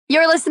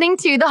You're listening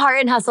to the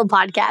Heart and Hustle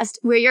podcast.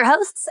 We're your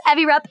hosts,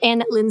 Evie Rupp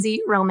and Lindsay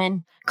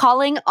Roman.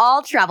 Calling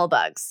all travel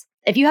bugs.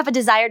 If you have a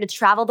desire to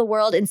travel the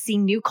world and see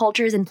new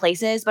cultures and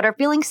places, but are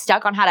feeling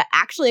stuck on how to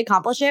actually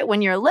accomplish it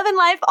when you're living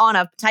life on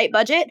a tight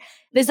budget,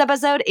 this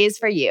episode is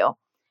for you.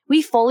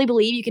 We fully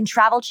believe you can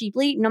travel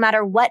cheaply no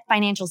matter what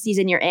financial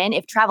season you're in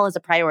if travel is a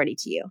priority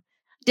to you.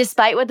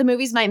 Despite what the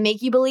movies might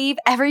make you believe,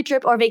 every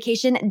trip or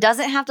vacation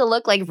doesn't have to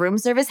look like room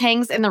service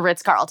hangs in the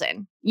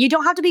Ritz-Carlton. You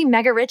don't have to be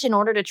mega rich in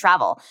order to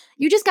travel.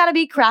 You just gotta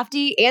be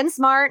crafty and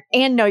smart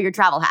and know your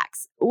travel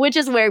hacks, which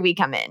is where we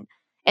come in.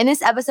 In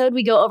this episode,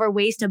 we go over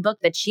ways to book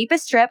the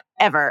cheapest trip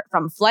ever,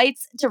 from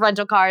flights to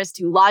rental cars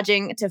to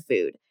lodging to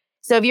food.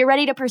 So if you're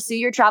ready to pursue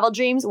your travel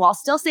dreams while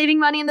still saving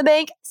money in the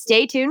bank,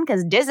 stay tuned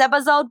because this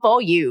episode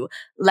for you.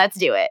 Let's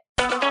do it.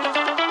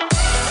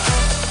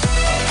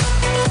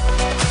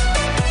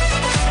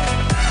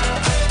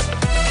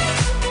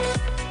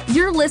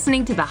 You're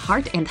listening to the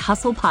Heart and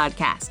Hustle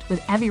podcast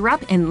with Evie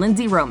Rupp and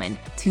Lindsay Roman,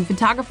 two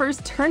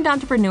photographers turned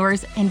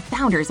entrepreneurs and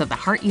founders of the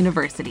Heart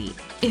University.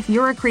 If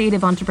you're a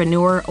creative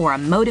entrepreneur or a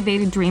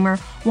motivated dreamer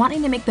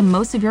wanting to make the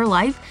most of your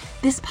life,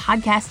 this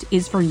podcast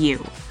is for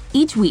you.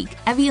 Each week,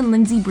 Evie and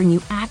Lindsay bring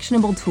you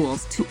actionable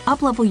tools to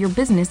uplevel your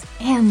business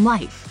and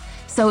life.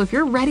 So if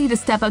you're ready to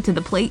step up to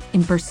the plate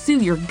and pursue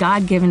your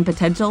God-given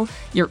potential,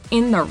 you're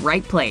in the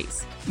right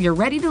place. You're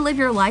ready to live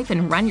your life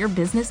and run your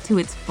business to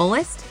its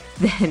fullest?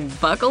 Then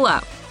buckle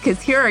up,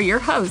 because here are your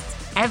hosts,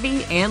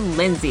 Evie and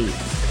Lindsay.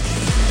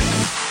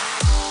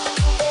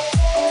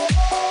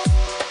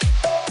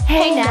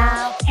 Hey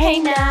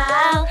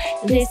now,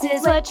 this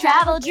is what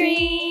travel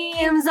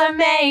dreams are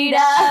made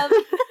of.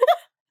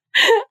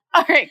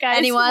 All right, guys.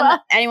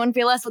 Anyone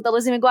feel us with the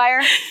Lizzie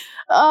McGuire?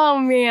 Oh,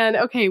 man.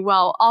 Okay,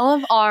 well, all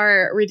of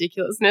our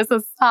ridiculousness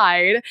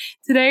aside,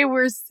 today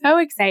we're so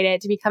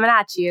excited to be coming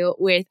at you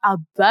with a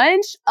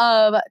bunch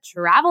of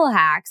travel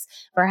hacks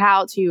for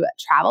how to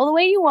travel the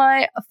way you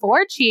want,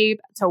 for cheap,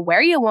 to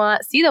where you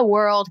want, see the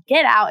world,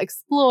 get out,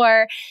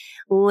 explore.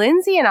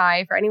 Lindsay and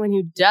I, for anyone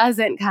who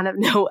doesn't kind of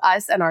know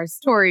us and our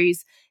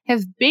stories,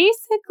 have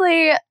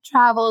basically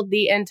traveled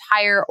the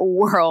entire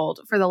world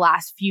for the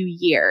last few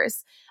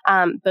years.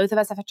 Both of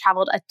us have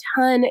traveled a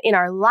ton in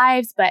our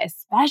lives, but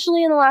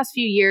especially in the last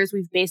few years,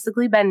 we've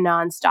basically been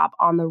nonstop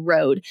on the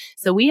road.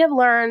 So we have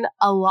learned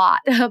a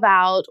lot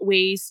about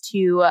ways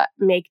to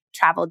make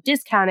travel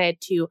discounted,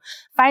 to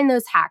find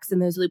those hacks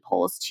and those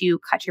loopholes to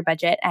cut your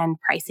budget and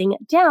pricing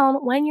down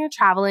when you're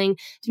traveling,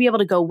 to be able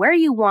to go where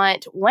you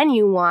want, when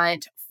you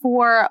want,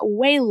 for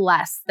way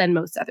less than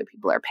most other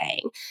people are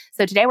paying.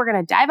 So today we're going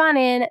to dive on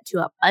in to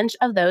a bunch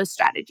of those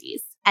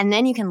strategies. And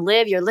then you can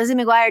live your Lizzie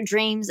McGuire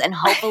dreams and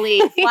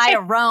hopefully fly to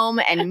Rome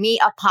and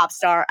meet a pop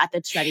star at the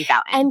Trevi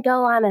Fountain. And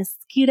go on a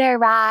scooter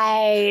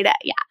ride.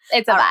 Yeah,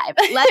 it's a vibe.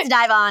 Let's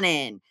dive on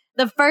in.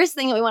 The first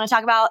thing that we want to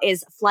talk about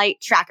is flight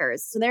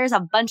trackers. So there's a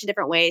bunch of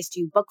different ways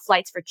to book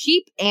flights for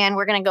cheap. And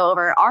we're going to go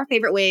over our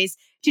favorite ways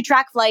to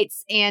track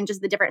flights and just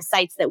the different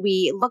sites that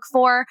we look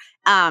for.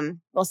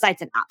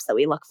 Sites and apps that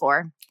we look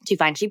for to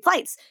find cheap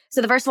flights.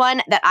 So the first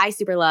one that I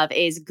super love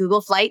is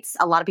Google Flights.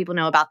 A lot of people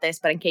know about this,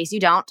 but in case you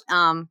don't,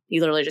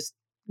 you literally just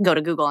go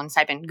to Google and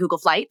type in Google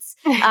Flights.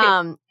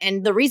 And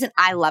the reason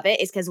I love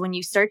it is because when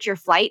you search your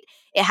flight,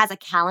 it has a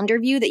calendar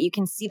view that you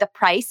can see the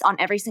price on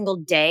every single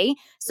day.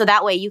 So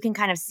that way you can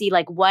kind of see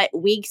like what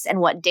weeks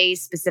and what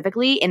days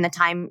specifically in the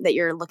time that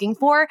you're looking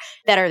for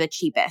that are the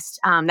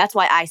cheapest. That's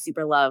why I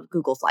super love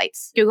Google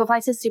Flights. Google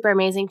Flights is super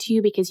amazing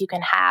too, because you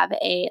can have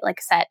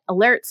set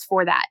alerts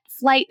for that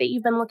flight that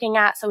you've been looking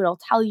at. So it'll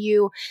tell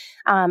you,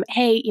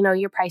 hey,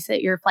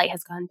 your flight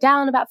has gone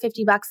down about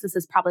 $50. This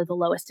is probably the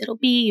lowest it'll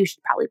be. You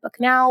should probably book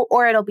now.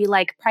 Or it'll be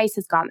like price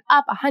has gone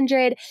up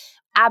 100.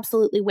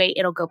 Absolutely wait,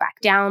 it'll go back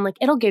down. Like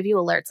it'll give you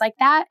alerts like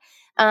that.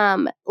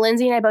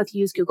 Lindsay and I both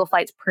use Google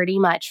Flights pretty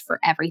much for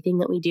everything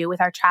that we do with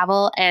our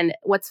travel. And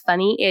what's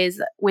funny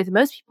is with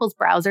most people's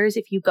browsers,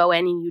 if you go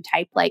in and you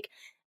type like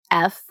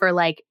F for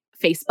like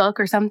Facebook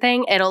or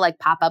something, it'll like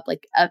pop up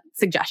like a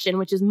suggestion,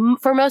 which is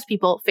for most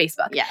people,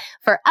 Facebook. Yeah.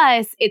 For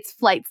us, it's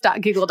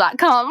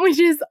flights.google.com, which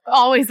is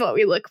always what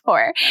we look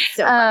for. That's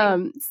so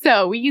funny.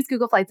 So we use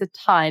Google Flights a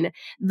ton.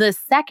 The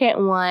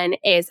second one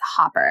is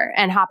Hopper,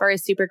 and Hopper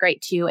is super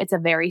great too. It's a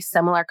very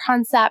similar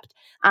concept.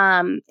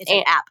 It's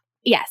an app.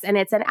 Yes. And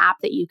it's an app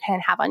that you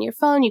can have on your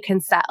phone. You can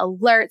set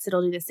alerts.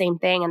 It'll do the same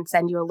thing and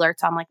send you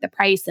alerts on like the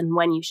price and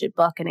when you should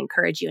book and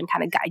encourage you and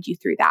kind of guide you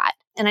through that.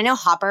 And I know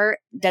Hopper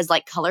does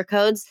like color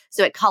codes.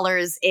 So it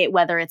colors it,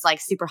 whether it's like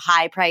super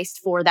high priced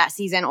for that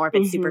season or if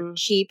it's super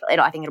cheap,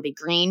 I think it'll be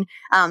green.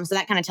 So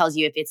that kind of tells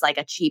you if it's like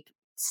a cheap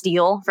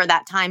steal for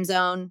that time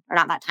zone, or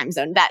not that time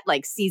zone, that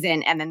like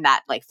season, and then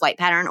that like flight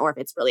pattern, or if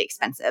it's really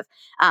expensive.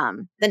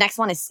 The next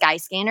one is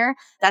Skyscanner.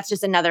 That's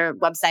just another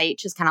website,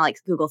 just kind of like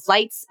Google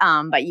Flights,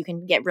 but you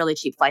can get really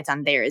cheap flights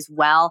on there as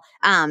well.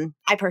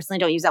 I personally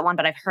don't use that one,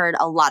 but I've heard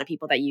a lot of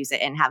people that use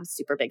it and have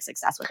super big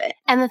success with it.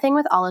 And the thing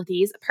with all of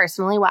these,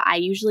 personally, what I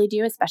usually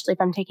do, especially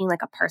if I'm taking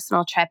like a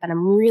personal trip and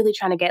I'm really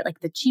trying to get like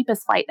the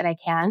cheapest flight that I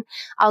can,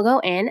 I'll go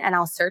in and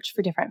I'll search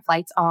for different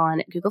flights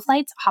on Google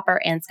Flights,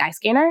 Hopper, and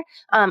Skyscanner.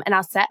 And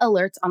I'll set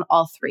alerts on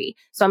all three.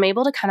 So I'm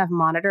able to kind of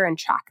monitor and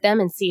track them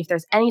and see if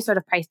there's any sort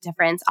of price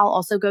difference. I'll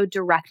also go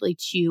directly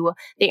to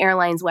the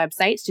airline's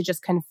websites to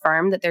just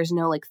confirm that there's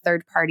no like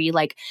third party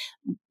like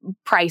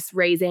price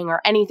raising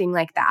or anything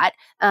like that.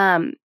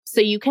 So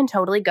you can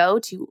totally go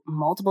to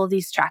multiple of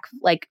these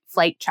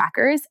flight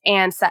trackers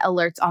and set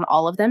alerts on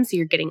all of them. So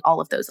you're getting all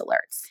of those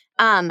alerts.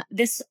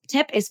 This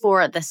tip is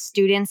for the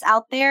students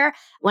out there.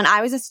 When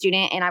I was a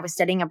student and I was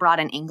studying abroad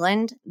in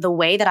England, the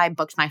way that I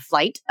booked my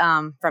flight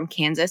from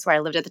Kansas, where I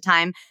lived at the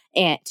time,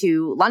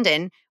 to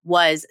London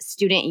was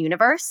Student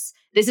Universe.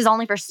 This is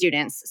only for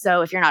students.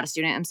 So if you're not a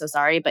student, I'm so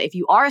sorry. But if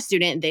you are a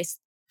student, this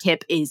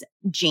tip is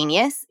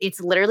genius.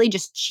 It's literally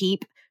just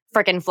cheap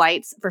freaking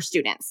flights for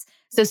students.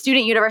 So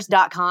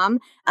studentuniverse.com,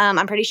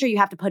 I'm pretty sure you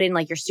have to put in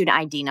like your student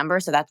ID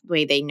number. So that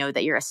way they know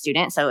that you're a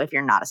student. So if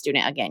you're not a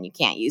student, again, you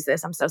can't use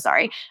this. I'm so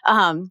sorry.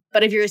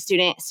 But if you're a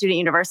student, Student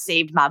Universe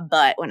saved my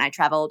butt when I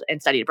traveled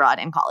and studied abroad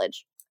in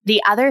college.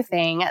 The other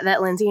thing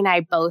that Lindsay and I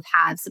both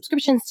have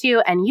subscriptions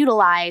to and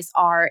utilize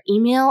are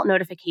email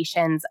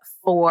notifications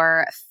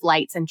for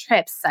flights and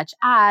trips, such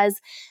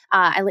as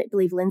I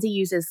believe Lindsay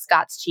uses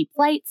Scott's Cheap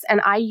Flights and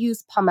I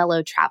use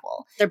Pomelo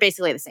Travel. They're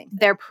basically the same.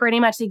 They're pretty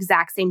much the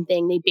exact same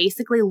thing. They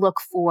basically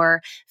look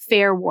for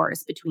fare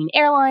wars between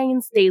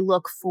airlines. They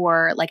look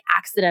for like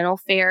accidental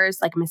fares,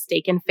 like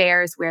mistaken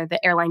fares where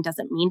the airline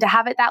doesn't mean to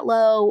have it that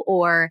low,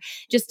 or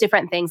just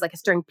different things like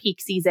it's during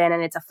peak season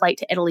and it's a flight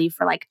to Italy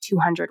for like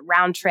 200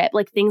 round trip,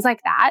 like things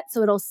like that.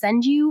 So it'll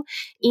send you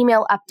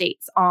email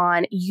updates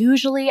on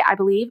usually, I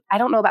believe, I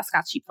don't know about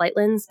Scott's Cheap Flight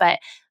Lens, but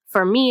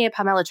for me,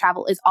 Pomelo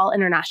Travel is all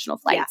international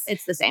flights. Yeah,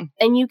 it's the same.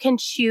 And you can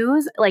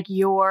choose like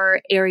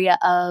your area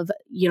of,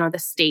 the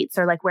states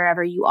or like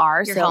wherever you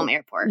are. Your home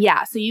airport.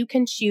 Yeah. So you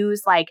can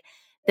choose like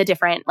the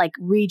different like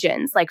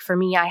regions. Like for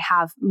me, I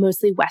have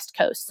mostly West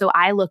Coast. So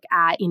I look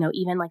at,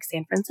 even like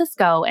San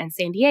Francisco and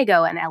San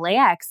Diego and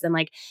LAX and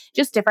like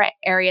just different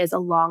areas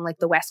along like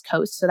the West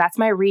Coast. So that's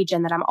my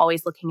region that I'm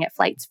always looking at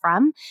flights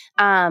from.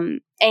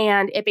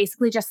 And it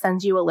basically just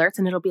sends you alerts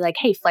and it'll be like,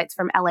 hey, flights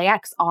from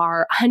LAX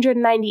are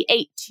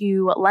 198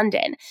 to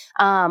London.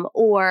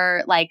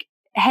 Or like,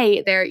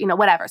 hey, they're,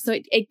 whatever. So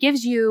it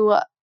gives you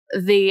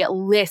the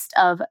list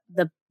of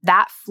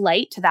that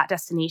flight to that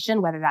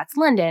destination, whether that's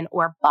London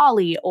or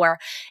Bali or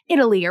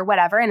Italy or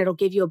whatever. And it'll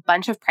give you a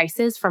bunch of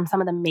prices from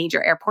some of the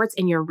major airports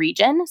in your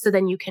region. So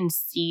then you can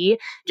see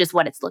just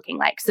what it's looking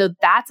like. So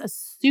that's a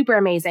super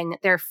amazing.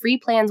 There are free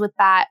plans with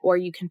that, or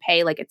you can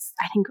pay I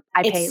think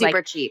I pay super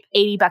like cheap.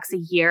 $80 a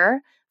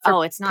year.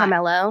 For it's not.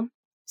 Pomelo.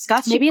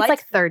 Scott's Maybe Cheap it's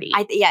Flights,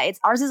 like 30.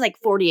 Ours is like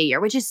 40 a year,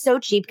 which is so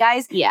cheap,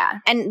 guys. Yeah.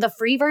 And the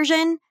free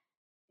version,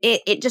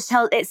 it just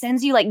it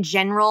sends you like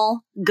general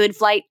good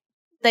flight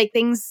like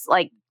things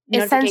like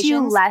it sends you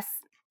less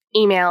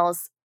emails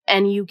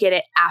and you get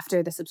it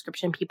after the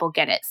subscription people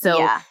get it.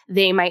 So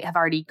they might have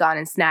already gone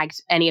and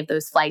snagged any of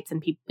those flights and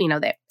people,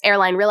 the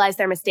airline realized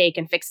their mistake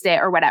and fixed it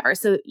or whatever.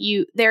 So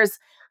there's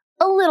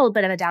a little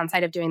bit of a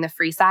downside of doing the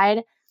free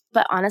side.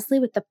 But honestly,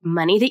 with the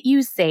money that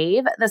you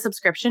save, the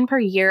subscription per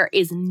year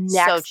is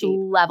next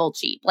level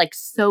cheap, like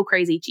so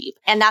crazy cheap.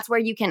 And that's where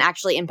you can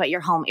actually input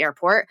your home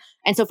airport.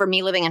 And so for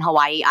me living in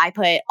Hawaii, I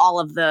put all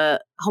of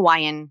the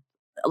Hawaiian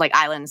like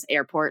islands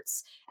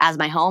airports as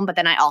my home, but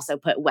then I also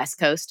put West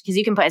Coast because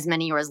you can put as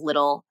many or as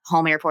little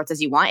home airports as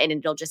you want, and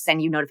it'll just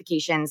send you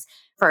notifications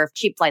for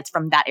cheap flights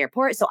from that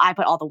airport. So I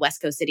put all the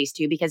West Coast cities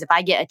too, because if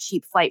I get a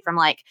cheap flight from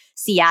like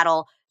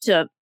Seattle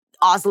to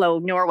Oslo,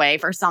 Norway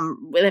if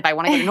I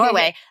want to go to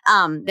Norway,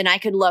 then I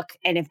could look.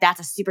 And if that's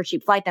a super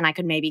cheap flight, then I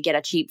could maybe get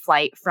a cheap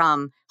flight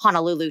from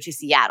Honolulu to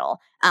Seattle,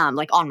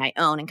 like on my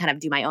own and kind of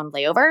do my own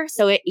layover.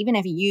 So even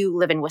if you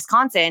live in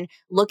Wisconsin,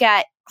 look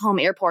at home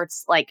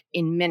airports like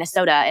in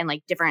Minnesota and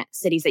like different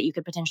cities that you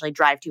could potentially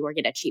drive to or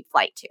get a cheap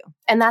flight to.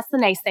 And that's the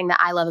nice thing that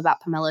I love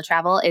about Pomelo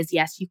Travel is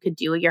yes, you could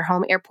do your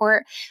home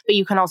airport, but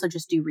you can also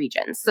just do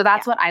regions. So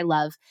that's what I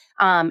love.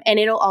 And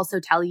it'll also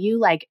tell you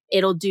like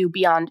it'll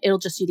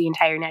just do the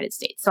entire United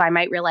States. So I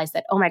might realize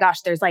that, oh my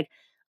gosh, there's like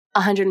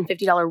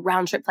 $150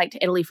 round trip flight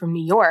to Italy from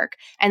New York.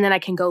 And then I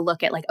can go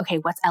look at like, okay,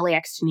 what's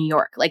LAX to New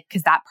York? Like,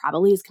 cause that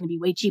probably is going to be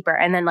way cheaper.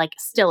 And then like,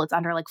 still it's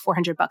under like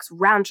 $400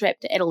 round trip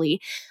to Italy.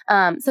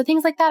 So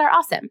things like that are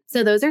awesome.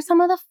 So those are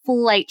some of the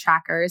flight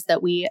trackers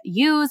that we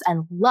use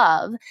and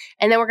love.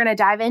 And then we're going to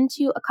dive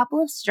into a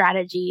couple of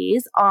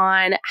strategies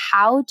on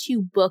how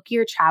to book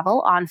your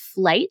travel on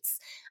flights,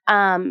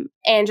 and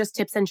just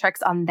tips and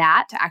tricks on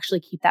that to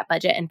actually keep that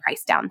budget and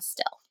price down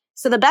still.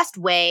 So the best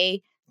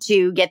way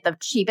to get the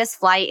cheapest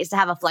flight is to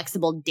have a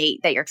flexible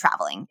date that you're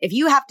traveling. If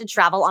you have to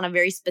travel on a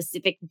very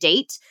specific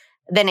date,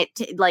 then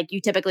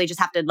you typically just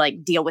have to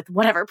like deal with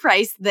whatever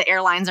price the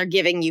airlines are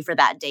giving you for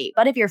that date.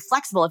 But if you're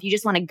flexible, if you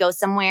just want to go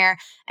somewhere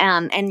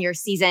and your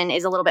season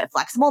is a little bit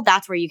flexible,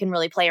 that's where you can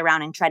really play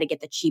around and try to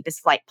get the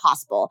cheapest flight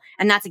possible.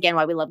 And that's again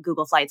why we love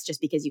Google Flights, just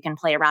because you can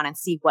play around and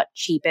see what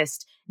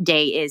cheapest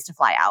day is to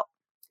fly out.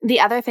 The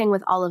other thing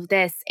with all of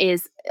this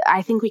is,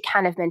 I think we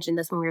kind of mentioned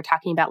this when we were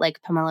talking about like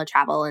Pomelo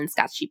Travel and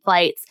Scott's Cheap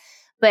Flights,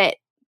 but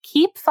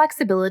keep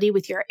flexibility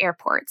with your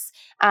airports.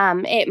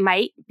 It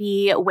might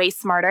be way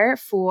smarter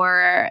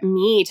for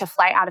me to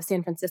fly out of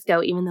San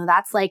Francisco, even though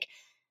that's like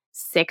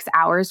 6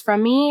 hours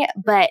from me,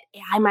 but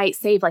I might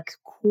save like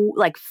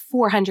 $400,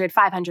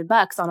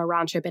 $500 on a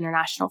round trip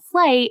international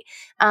flight.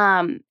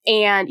 And,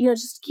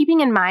 just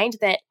keeping in mind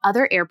that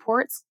other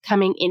airports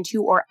coming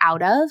into or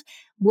out of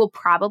will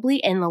probably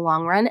in the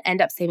long run end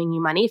up saving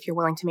you money if you're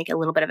willing to make a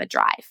little bit of a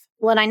drive.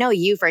 Well, and I know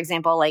you, for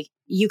example, like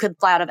you could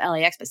fly out of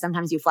LAX, but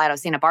sometimes you fly out of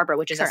Santa Barbara,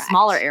 which is Correct. A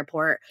smaller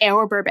airport.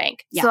 Or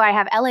Burbank. Yeah. So I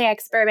have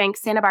LAX, Burbank,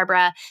 Santa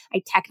Barbara.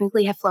 I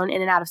technically have flown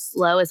in and out of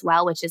SLO as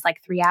well, which is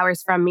like 3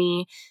 hours from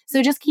me.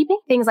 So just keeping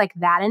things like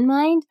that in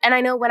mind. And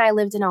I know when I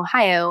lived in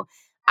Ohio,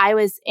 I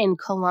was in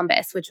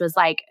Columbus, which was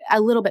like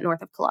a little bit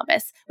north of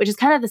Columbus, which is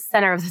kind of the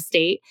center of the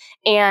state.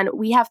 And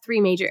we have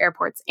 3 major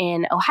airports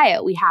in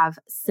Ohio. We have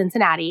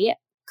Cincinnati,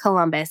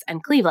 Columbus,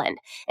 and Cleveland.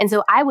 And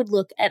so I would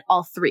look at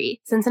all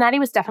 3. Cincinnati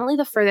was definitely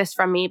the furthest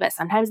from me, but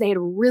sometimes they had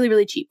really,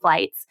 really cheap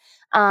flights.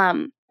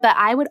 But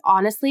I would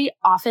honestly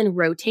often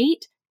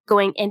rotate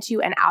going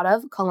into and out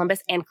of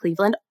Columbus and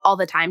Cleveland all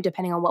the time,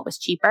 depending on what was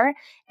cheaper.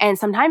 And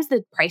sometimes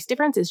the price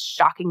difference is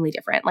shockingly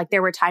different. Like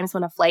there were times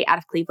when a flight out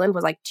of Cleveland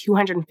was like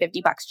 $250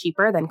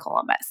 cheaper than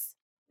Columbus.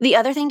 The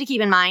other thing to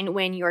keep in mind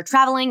when you're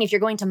traveling, if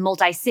you're going to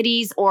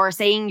multi-cities or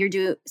say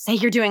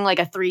you're doing like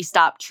a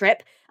 3-stop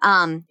trip,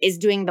 is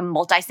doing the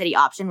multi-city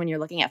option when you're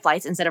looking at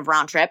flights instead of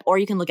round trip, or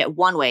you can look at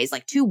one-ways,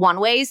 like 2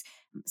 one-ways.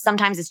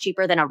 Sometimes it's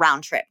cheaper than a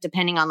round trip,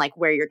 depending on like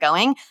where you're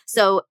going.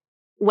 So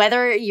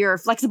whether you're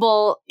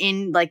flexible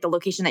in like the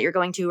location that you're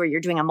going to, or you're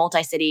doing a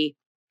multi-city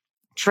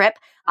trip,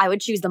 I would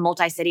choose the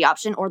multi-city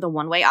option or the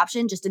one-way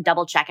option just to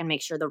double check and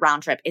make sure the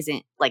round trip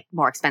isn't like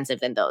more expensive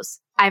than those.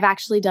 I've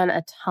actually done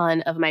a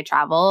ton of my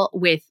travel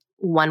with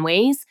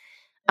one-ways.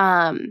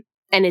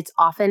 And it's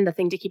often the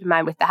thing to keep in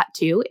mind with that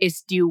too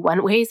is do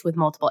one-ways with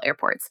multiple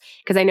airports.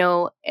 Because I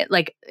know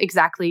like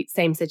exactly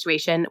same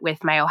situation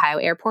with my Ohio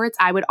airports.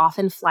 I would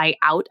often fly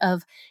out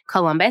of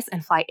Columbus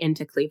and fly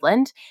into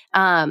Cleveland.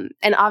 And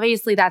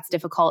obviously that's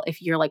difficult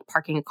if you're like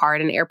parking a car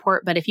at an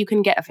airport. But if you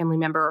can get a family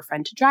member or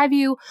friend to drive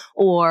you,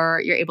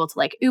 or you're able to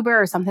like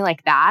Uber or something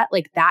like that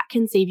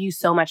can save you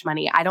so much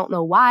money. I don't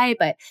know why,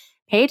 but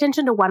pay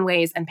attention to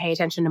one-ways and pay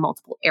attention to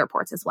multiple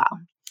airports as well.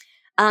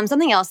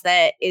 Something else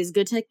that is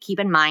good to keep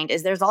in mind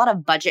is there's a lot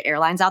of budget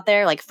airlines out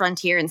there like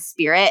Frontier and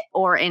Spirit,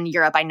 or in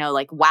Europe, I know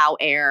like WOW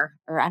Air,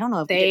 or I don't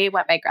know if they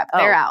went bankrupt.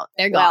 They're out.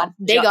 They're gone.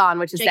 They're gone,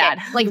 which is sad.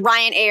 Like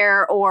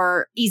Ryanair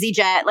or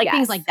EasyJet, like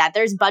things like that.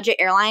 There's budget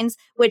airlines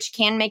which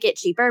can make it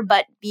cheaper,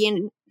 but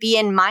be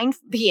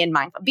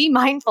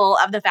mindful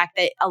of the fact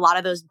that a lot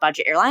of those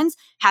budget airlines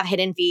have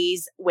hidden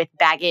fees with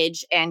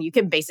baggage, and you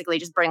can basically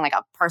just bring like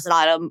a personal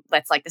item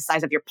that's like the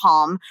size of your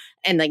palm,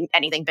 and like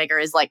anything bigger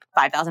is like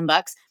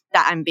 $5,000.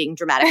 That I'm being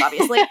dramatic,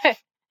 obviously.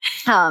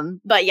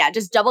 But yeah,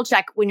 just double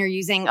check when you're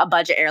using a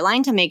budget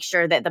airline to make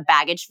sure that the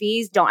baggage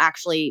fees don't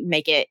actually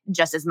make it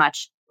just as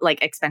much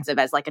like expensive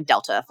as like a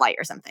Delta flight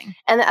or something.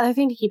 And the other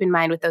thing to keep in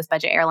mind with those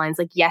budget airlines,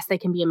 like yes, they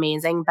can be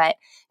amazing, but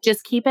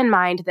just keep in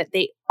mind that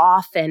they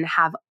often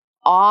have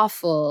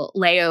awful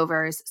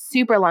layovers,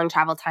 super long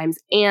travel times,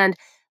 and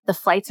the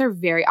flights are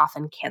very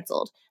often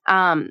canceled.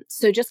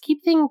 So just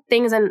keep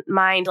things in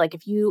mind. Like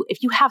if you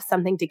have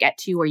something to get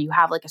to, or you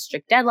have like a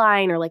strict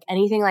deadline or like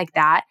anything like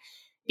that,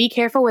 be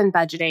careful when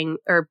budgeting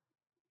or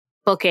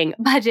booking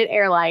budget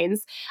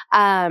airlines.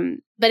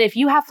 But if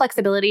you have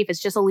flexibility, if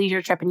it's just a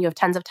leisure trip and you have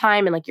tons of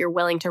time and like you're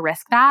willing to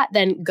risk that,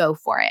 then go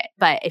for it.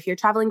 But if you're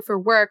traveling for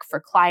work, for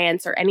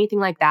clients, or anything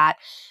like that,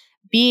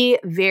 be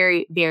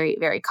very, very,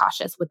 very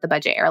cautious with the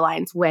budget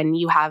airlines when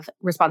you have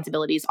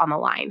responsibilities on the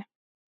line.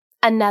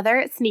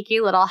 Another sneaky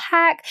little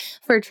hack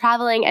for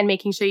traveling and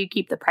making sure you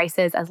keep the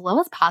prices as low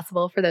as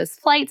possible for those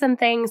flights and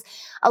things.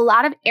 A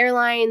lot of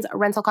airlines,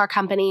 rental car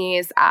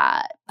companies,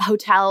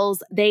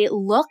 hotels, they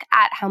look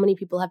at how many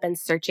people have been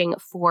searching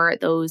for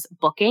those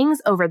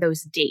bookings over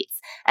those dates,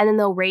 and then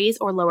they'll raise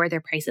or lower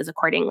their prices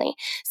accordingly.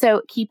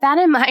 So keep that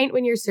in mind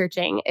when you're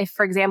searching. If,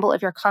 for example,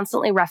 if you're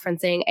constantly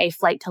referencing a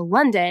flight to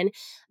London,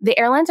 the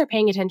airlines are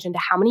paying attention to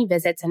how many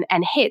visits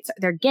and hits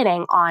they're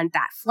getting on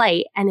that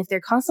flight. And if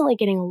they're constantly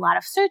getting a lot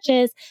of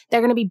searches,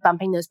 they're going to be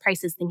bumping those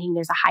prices thinking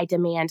there's a high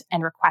demand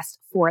and request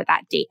for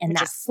that date and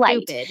that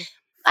flight. Stupid.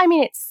 I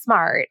mean, it's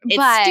smart.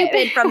 It's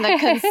stupid from the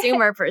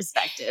consumer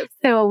perspective.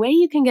 So a way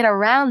you can get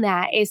around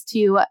that is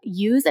to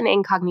use an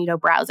incognito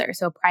browser,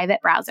 so a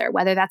private browser,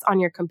 whether that's on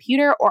your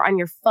computer or on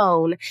your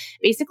phone.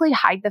 Basically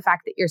hide the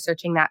fact that you're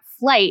searching that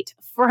flight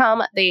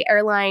from the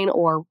airline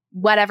or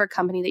whatever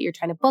company that you're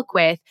trying to book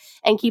with,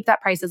 and keep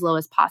that price as low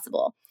as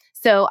possible.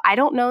 So I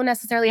don't know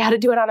necessarily how to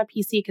do it on a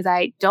PC because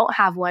I don't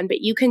have one, but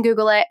you can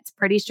Google it. It's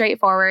pretty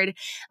straightforward.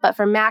 But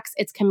for Macs,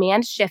 it's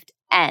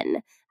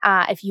Command-Shift-N.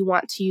 If you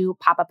want to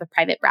pop up a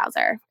private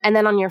browser. And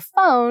then on your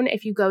phone,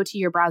 if you go to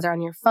your browser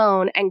on your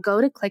phone and go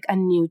to click a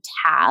new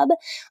tab,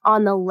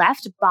 on the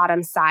left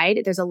bottom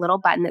side, there's a little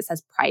button that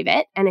says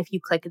private. And if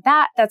you click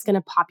that, that's going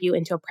to pop you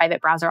into a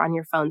private browser on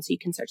your phone so you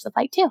can search the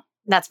flight too.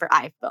 That's for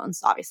iPhones,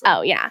 obviously.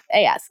 Oh, yeah.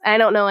 Yes. I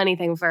don't know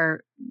anything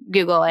for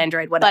Google,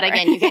 Android, whatever. But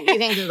again, you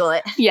can Google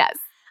it. Yes.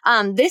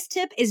 This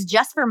tip is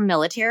just for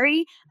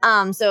military.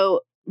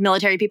 So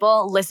military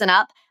people, listen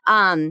up.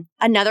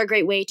 Another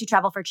great way to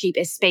travel for cheap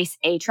is Space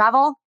A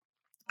travel.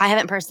 I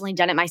haven't personally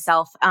done it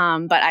myself,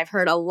 but I've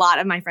heard a lot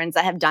of my friends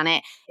that have done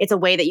it. It's a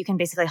way that you can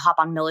basically hop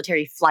on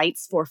military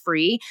flights for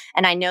free.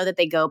 And I know that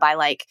they go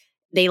by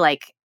they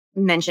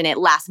mention it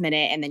last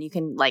minute, and then you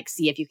can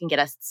see if you can get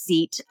a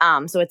seat.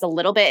 So it's a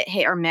little bit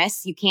hit or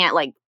miss. You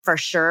can't for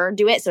sure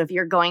do it. So if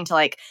you're going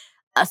to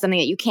something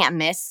that you can't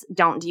miss,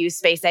 don't use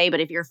Space A. But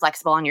if you're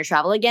flexible on your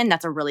travel again,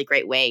 that's a really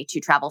great way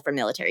to travel for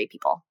military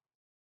people.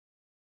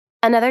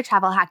 Another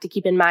travel hack to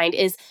keep in mind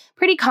is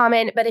pretty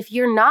common, but if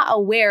you're not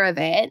aware of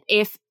it,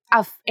 if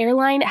an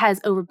airline has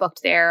overbooked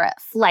their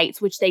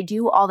flights, which they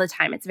do all the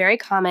time, it's very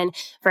common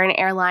for an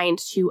airline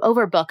to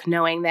overbook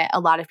knowing that a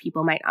lot of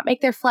people might not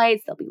make their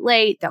flights, they'll be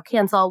late, they'll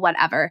cancel,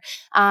 whatever.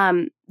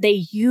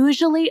 They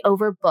usually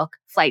overbook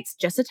flights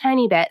just a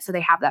tiny bit so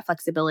they have that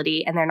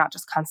flexibility and they're not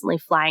just constantly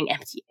flying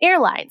empty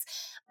airlines.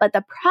 But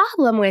the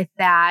problem with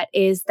that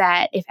is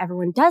that if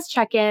everyone does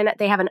check in,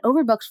 they have an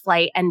overbooked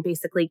flight and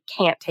basically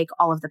can't take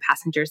all of the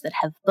passengers that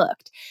have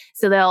booked.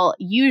 So they'll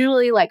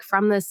usually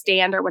from the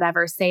stand or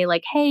whatever say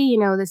hey,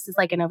 this is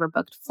an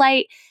overbooked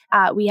flight.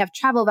 We have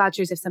travel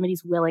vouchers if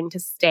somebody's willing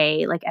to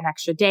stay an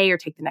extra day or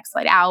take the next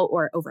flight out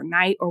or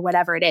overnight or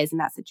whatever it is in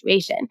that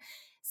situation.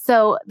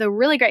 So the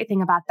really great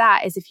thing about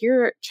that is if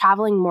you're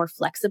traveling more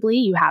flexibly,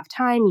 you have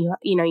time,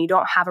 you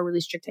don't have a really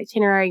strict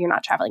itinerary, you're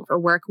not traveling for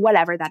work,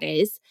 whatever that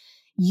is,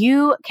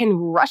 you can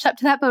rush up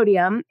to that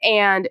podium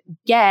and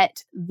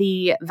get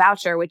the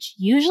voucher, which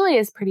usually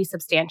is pretty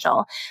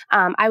substantial.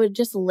 I would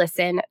just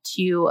listen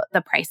to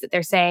the price that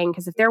they're saying,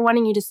 because if they're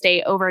wanting you to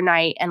stay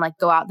overnight and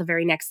go out the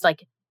very next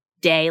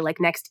day,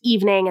 next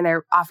evening, and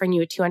they're offering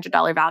you a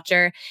 $200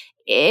 voucher,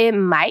 it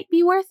might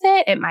be worth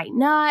it. It might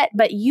not,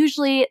 but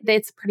usually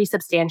it's pretty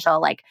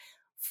substantial.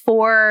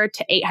 $400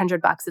 to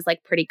 $800 is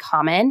pretty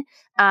common.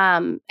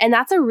 And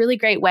that's a really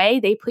great way.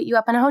 They put you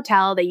up in a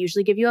hotel. They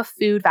usually give you a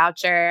food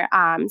voucher.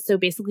 So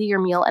basically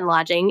your meal and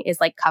lodging is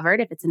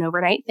covered if it's an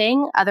overnight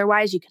thing.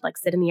 Otherwise you could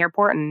sit in the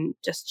airport and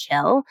just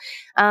chill.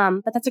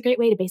 But that's a great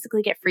way to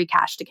basically get free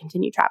cash to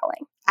continue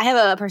traveling. I have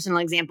a personal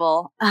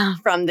example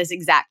from this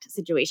exact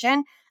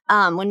situation.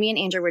 When me and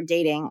Andrew were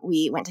dating,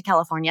 we went to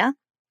California,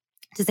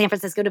 to San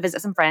Francisco to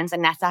visit some friends.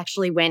 And that's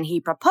actually when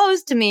he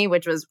proposed to me,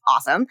 which was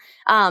awesome.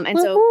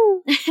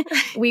 So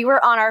we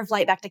were on our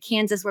flight back to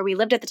Kansas where we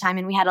lived at the time,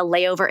 and we had a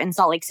layover in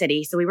Salt Lake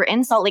City. So we were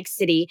in Salt Lake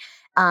City,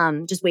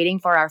 just waiting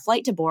for our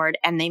flight to board.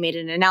 And they made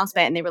an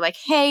announcement and they were like,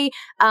 hey,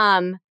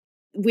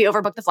 we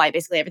overbooked the flight,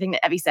 basically everything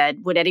that Evie said.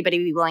 Would anybody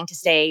be willing to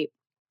stay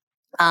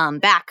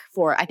back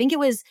for, I think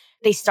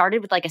they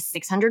started with a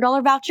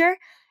 $600 voucher.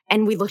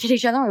 And we looked at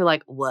each other and we were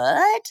like,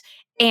 what?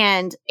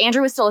 And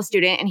Andrew was still a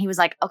student and he was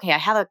like, okay, I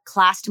have a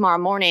class tomorrow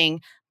morning,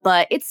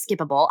 but it's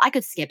skippable. I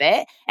could skip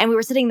it. And we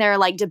were sitting there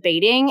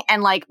debating,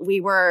 and we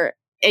were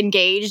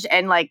engaged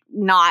and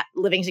not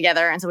living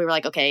together. And so we were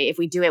like, okay, if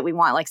we do it, we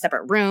want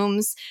separate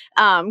rooms,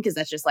 because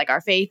that's just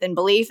our faith and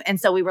belief. And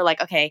so we were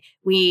like, okay,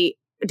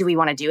 do we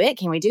want to do it?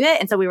 Can we do it?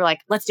 And so we were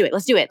like, let's do it.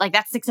 Let's do it.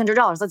 That's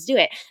 $600. Let's do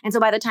it. And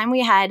so by the time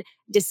we had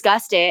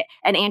discussed it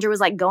and Andrew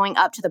was going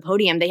up to the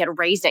podium, they had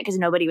raised it because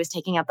nobody was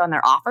taking up on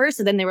their offer.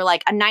 So then they were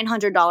a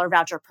 $900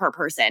 voucher per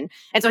person.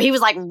 And so he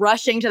was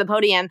rushing to the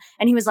podium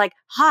and he was like,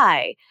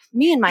 hi,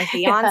 me and my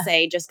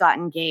fiance just got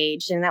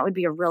engaged, and that would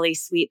be a really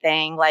sweet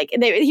thing.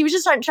 He was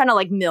just trying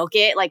to milk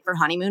it for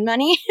honeymoon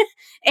money.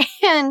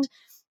 And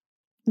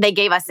they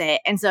gave us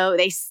it. And so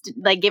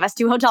they gave us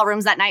 2 hotel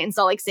rooms that night in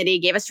Salt Lake City,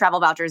 gave us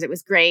travel vouchers. It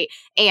was great.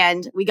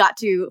 And we got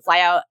to fly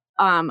out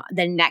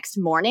the next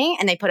morning,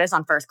 and they put us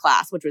on first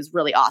class, which was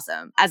really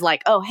awesome. As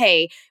oh,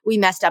 hey, we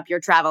messed up your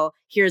travel.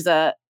 Here's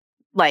a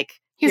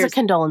Here's a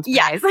condolence prize.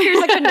 Yeah,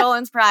 here's a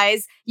condolence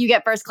prize. You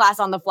get first class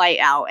on the flight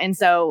out. And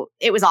so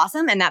it was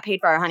awesome. And that paid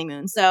for our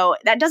honeymoon. So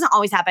that doesn't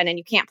always happen and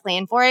you can't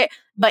plan for it.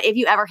 But if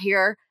you ever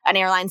hear an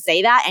airline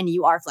say that and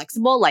you are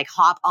flexible,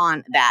 hop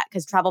on that,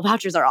 because travel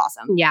vouchers are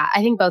awesome. Yeah,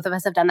 I think both of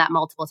us have done that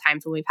multiple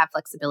times when we've had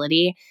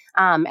flexibility.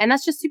 And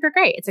that's just super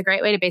great. It's a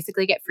great way to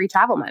basically get free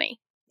travel money.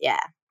 Yeah.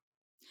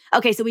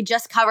 Okay, so we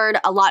just covered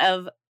a lot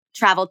of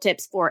travel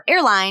tips for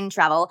airline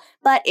travel.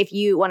 But if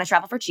you want to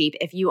travel for cheap,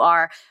 if you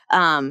are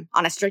on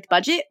a strict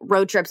budget,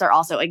 road trips are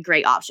also a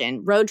great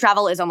option. Road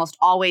travel is almost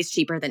always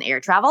cheaper than air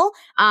travel.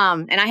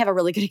 And I have a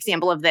really good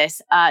example of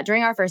this.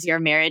 During our first year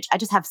of marriage, I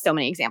just have so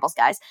many examples,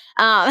 guys.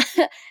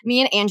 Me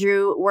and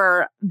Andrew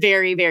were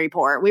very, very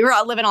poor. We were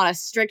living on a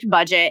strict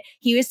budget.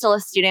 He was still a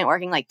student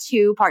working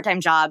 2 part-time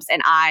jobs,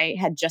 and I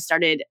had just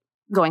started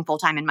going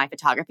full-time in my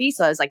photography.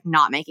 So I was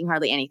not making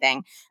hardly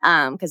anything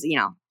because,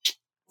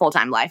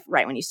 full-time life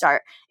right when you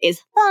start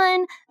is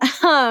fun.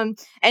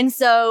 And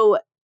so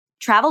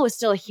travel was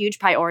still a huge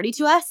priority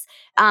to us,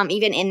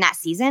 even in that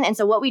season. And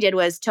so what we did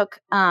was took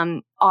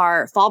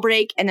our fall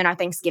break and then our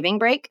Thanksgiving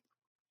break,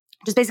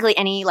 just basically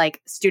any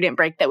student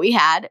break that we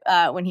had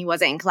when he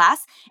wasn't in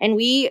class. And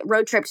we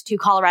road tripped to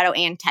Colorado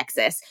and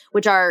Texas,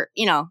 which are,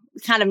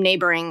 kind of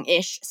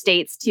neighboring-ish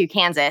states to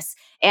Kansas.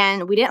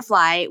 And we didn't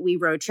fly. We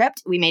road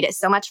tripped. We made it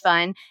so much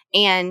fun.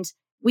 And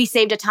we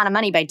saved a ton of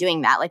money by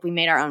doing that. Like we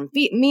made our own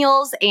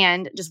meals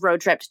and just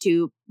road tripped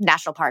to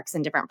national parks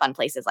and different fun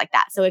places like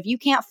that. So if you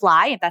can't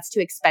fly, if that's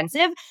too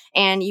expensive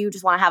and you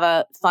just want to have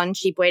a fun,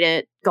 cheap way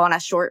to go on a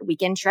short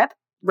weekend trip,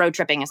 road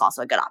tripping is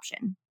also a good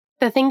option.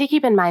 The thing to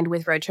keep in mind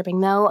with road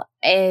tripping, though,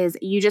 is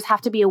you just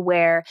have to be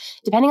aware,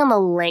 depending on the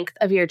length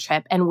of your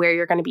trip and where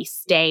you're going to be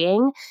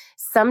staying,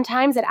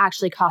 sometimes it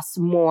actually costs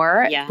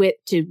more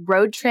to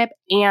road trip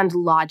and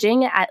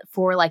lodging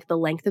for like the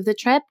length of the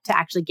trip to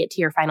actually get to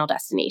your final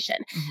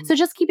destination. Mm-hmm. So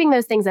just keeping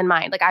those things in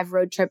mind. Like I've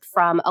road tripped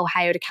from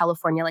Ohio to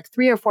California like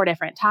 3 or 4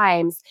 different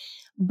times,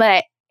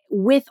 but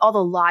with all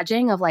the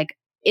lodging of like,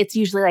 it's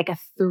usually like a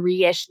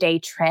 3-ish day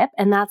trip.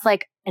 And that's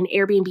like an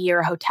Airbnb or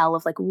a hotel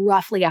of like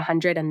roughly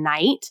 $100 a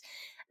night.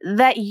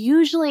 That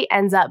usually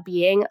ends up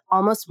being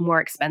almost more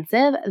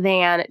expensive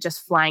than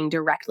just flying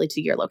directly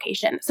to your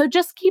location. So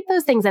just keep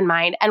those things in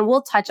mind. And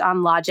we'll touch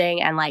on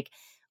lodging and like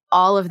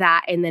all of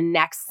that in the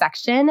next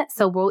section.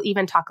 So we'll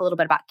even talk a little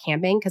bit about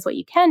camping, because what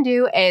you can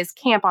do is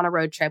camp on a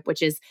road trip,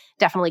 which is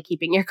definitely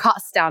keeping your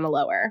costs down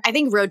lower. I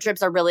think road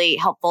trips are really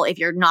helpful if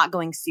you're not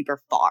going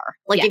super far.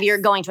 Like if you're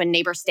going to a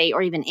neighbor state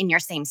or even in your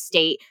same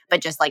state, but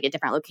just like a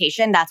different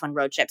location, that's when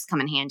road trips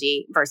come in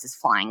handy versus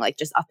flying like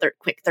just a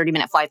quick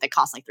 30-minute flight that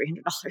costs like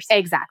 $300.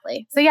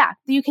 Exactly. So yeah,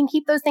 you can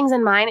keep those things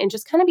in mind and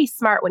just kind of be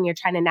smart when you're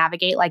trying to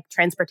navigate like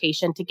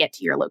transportation to get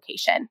to your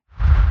location.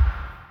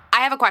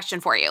 I have a question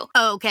for you.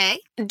 Okay.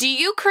 Do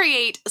you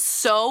create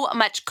so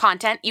much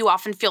content you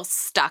often feel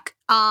stuck?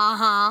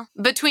 Uh-huh.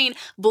 Between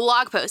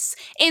blog posts,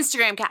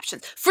 Instagram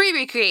captions, free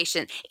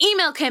recreation,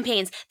 email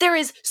campaigns, there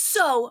is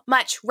so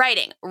much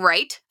writing,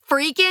 right?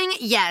 Freaking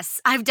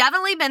yes. I've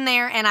definitely been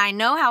there, and I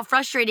know how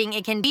frustrating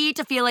it can be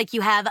to feel like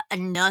you have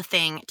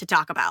nothing to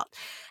talk about.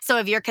 So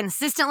if you're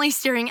consistently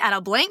staring at a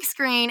blank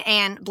screen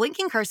and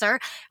blinking cursor,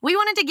 we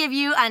wanted to give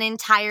you an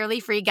entirely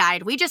free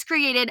guide we just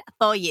created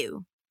for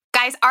you.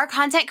 Guys, our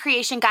content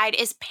creation guide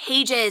is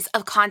pages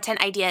of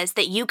content ideas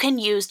that you can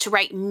use to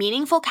write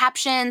meaningful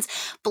captions,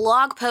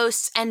 blog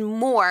posts, and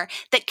more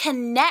that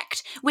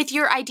connect with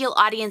your ideal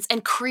audience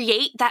and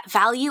create that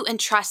value and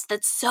trust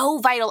that's so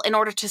vital in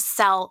order to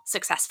sell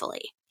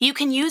successfully. You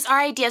can use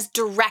our ideas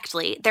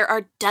directly. There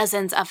are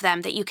dozens of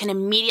them that you can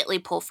immediately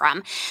pull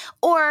from,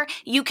 or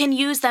you can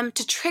use them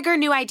to trigger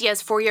new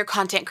ideas for your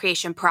content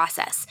creation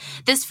process.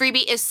 This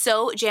freebie is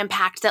so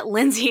jam-packed that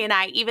Lindsay and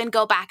I even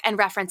go back and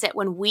reference it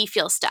when we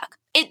feel stuck.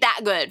 It's that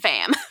good,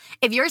 fam.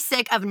 If you're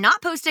sick of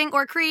not posting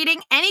or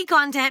creating any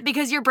content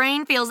because your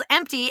brain feels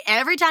empty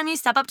every time you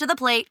step up to the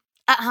plate,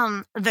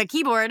 the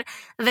keyboard,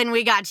 then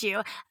we got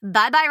you.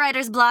 Bye-bye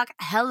writer's block.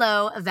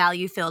 Hello,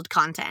 value-filled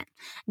content.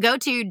 Go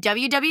to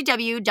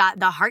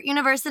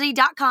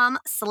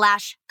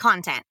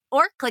www.theheartuniversity.com/content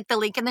or click the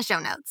link in the show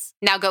notes.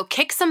 Now go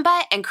kick some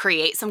butt and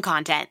create some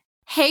content.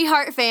 Hey,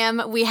 Heart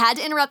fam, we had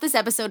to interrupt this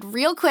episode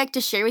real quick to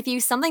share with you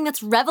something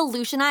that's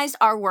revolutionized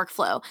our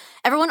workflow.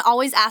 Everyone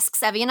always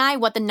asks Evie and I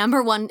what the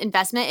number one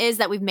investment is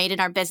that we've made in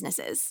our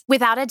businesses.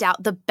 Without a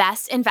doubt, the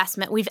best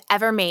investment we've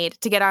ever made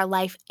to get our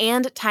life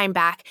and time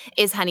back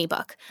is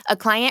HoneyBook, a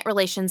client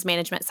relations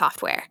management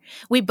software.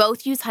 We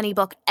both use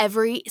HoneyBook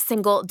every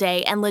single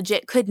day and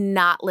legit could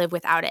not live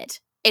without it.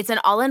 It's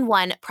an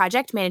all-in-one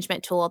project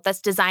management tool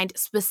that's designed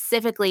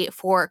specifically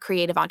for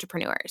creative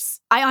entrepreneurs.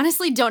 I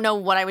honestly don't know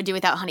what I would do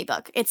without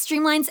HoneyBook. It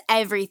streamlines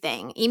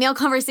everything. Email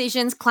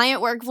conversations,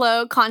 client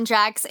workflow,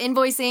 contracts,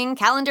 invoicing,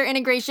 calendar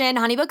integration.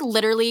 HoneyBook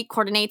literally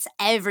coordinates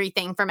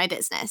everything for my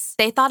business.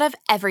 They thought of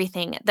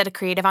everything that a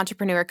creative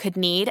entrepreneur could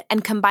need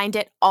and combined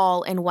it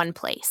all in one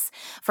place.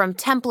 From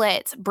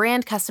templates,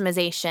 brand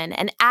customization,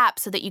 an app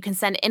so that you can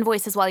send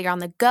invoices while you're on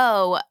the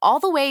go, all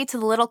the way to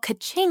the little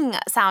ka-ching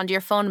sound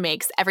your phone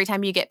makes every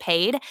time you get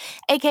paid,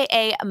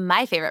 aka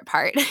my favorite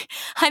part.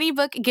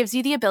 HoneyBook gives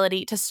you the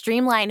ability to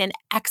streamline an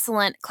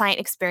excellent client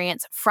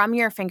experience from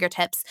your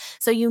fingertips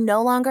so you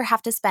no longer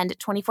have to spend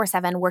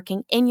 24/7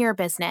 working in your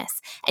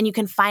business and you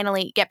can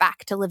finally get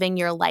back to living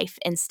your life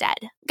instead.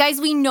 Guys,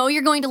 we know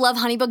you're going to love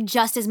HoneyBook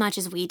just as much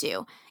as we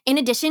do. In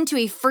addition to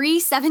a free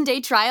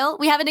 7-day trial,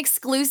 we have an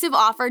exclusive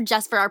offer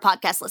just for our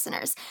podcast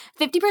listeners.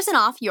 50%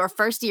 off your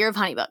first year of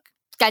HoneyBook.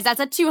 Guys,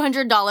 that's a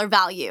 $200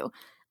 value.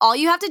 All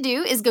you have to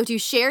do is go to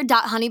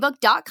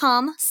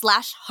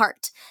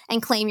share.honeybook.com/heart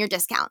and claim your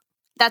discount.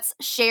 That's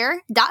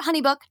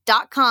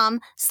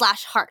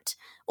share.honeybook.com/heart.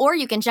 Or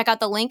you can check out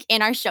the link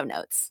in our show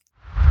notes.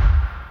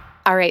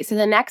 All right, so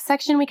the next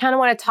section we kind of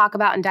want to talk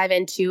about and dive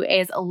into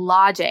is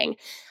lodging.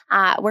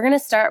 We're going to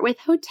start with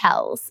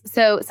hotels.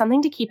 So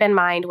something to keep in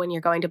mind when you're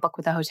going to book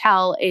with a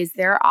hotel is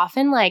there are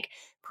often like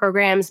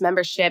programs,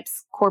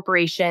 memberships,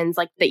 corporations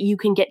like that you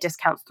can get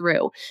discounts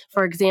through.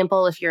 For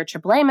example, if you're a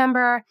AAA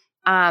member,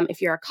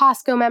 if you're a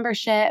Costco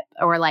membership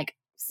or like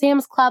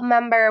Sam's Club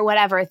member,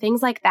 whatever,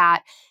 things like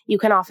that, you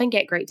can often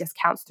get great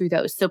discounts through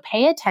those. So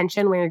pay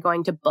attention when you're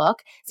going to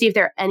book, see if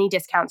there are any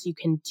discounts you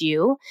can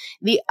do.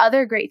 The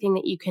other great thing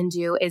that you can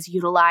do is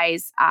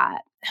utilize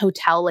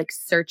hotel like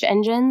search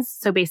engines.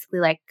 So basically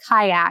like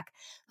Kayak,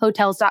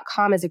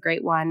 hotels.com is a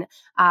great one,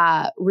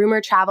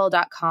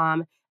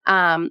 rumortravel.com.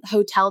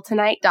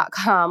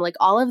 hoteltonight.com. Like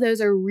all of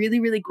those are really,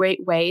 really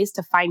great ways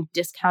to find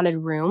discounted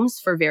rooms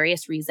for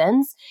various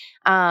reasons.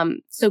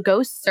 So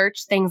go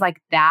search things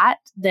like that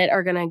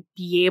are going to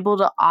be able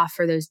to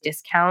offer those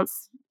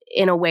discounts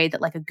in a way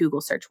that like a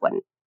Google search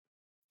wouldn't.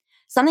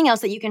 Something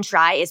else that you can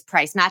try is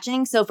price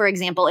matching. So for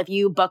example, if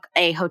you book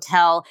a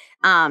hotel,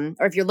 or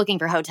if you're looking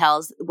for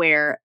hotels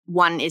where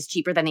one is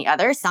cheaper than the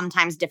other,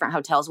 sometimes different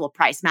hotels will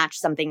price match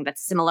something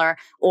that's similar,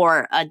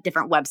 or a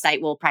different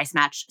website will price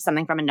match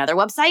something from another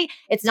website.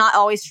 It's not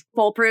always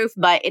foolproof,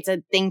 but it's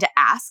a thing to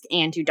ask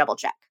and to double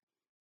check.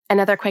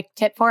 Another quick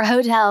tip for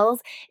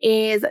hotels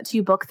is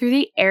to book through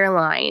the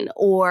airline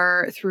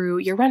or through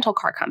your rental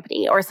car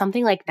company or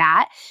something like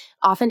that.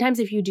 Oftentimes,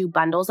 if you do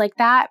bundles like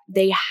that,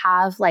 they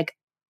have like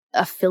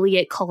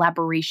affiliate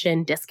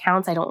collaboration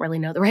discounts. I don't really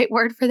know the right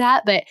word for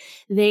that, but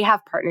they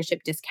have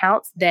partnership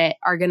discounts that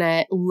are going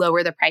to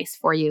lower the price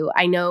for you.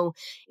 I know,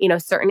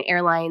 certain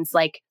airlines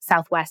like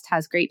Southwest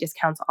has great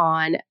discounts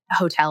on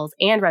hotels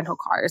and rental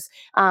cars.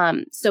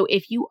 So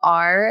if you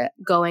are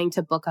going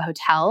to book a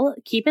hotel,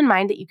 keep in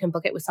mind that you can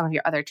book it with some of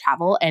your other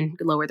travel and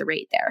lower the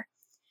rate there.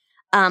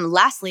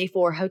 Lastly,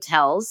 for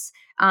hotels,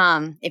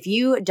 if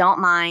you don't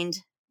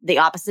mind the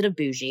opposite of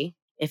bougie,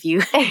 if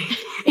you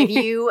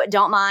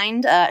don't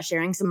mind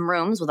sharing some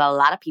rooms with a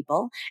lot of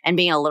people and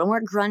being a little more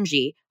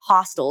grungy,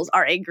 hostels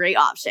are a great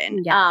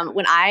option. Yeah.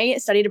 When I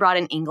studied abroad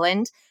in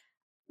England,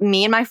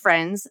 me and my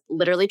friends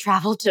literally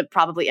traveled to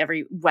probably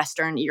every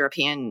Western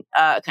European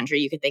country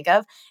you could think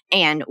of,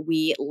 and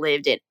we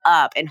lived it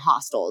up in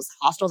hostels.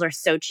 Hostels are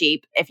so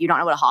cheap. If you don't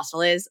know what a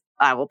hostel is,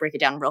 I will break it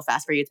down real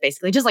fast for you. It's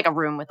basically just like a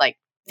room with like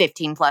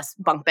 15 plus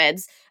bunk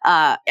beds.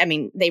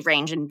 They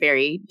range in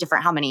very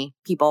different how many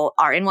people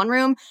are in one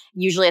room.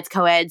 Usually it's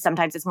co-ed.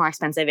 Sometimes it's more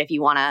expensive if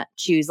you want to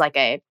choose like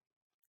a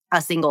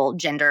single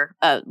gender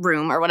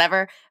room or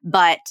whatever.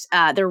 But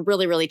they're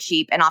really, really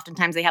cheap. And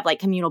oftentimes they have like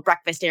communal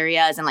breakfast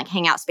areas and like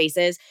hangout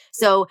spaces.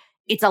 So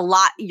it's a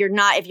lot.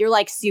 If you're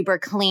like super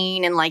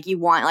clean and like you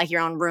want like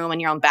your own room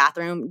and your own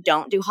bathroom,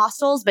 don't do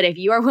hostels. But if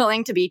you are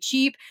willing to be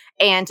cheap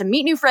and to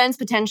meet new friends,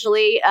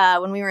 potentially,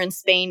 when we were in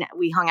Spain,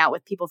 we hung out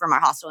with people from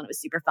our hostel and it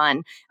was super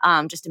fun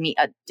just to meet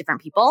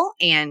different people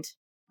and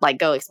like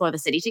go explore the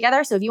city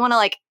together. So if you want to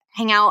like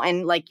hang out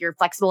and like you're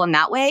flexible in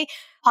that way,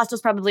 hostels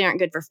probably aren't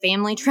good for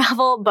family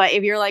travel. But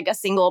if you're like a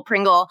single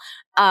Pringle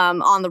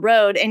on the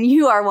road and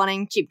you are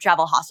wanting cheap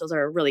travel, hostels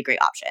are a really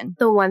great option.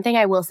 The one thing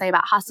I will say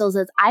about hostels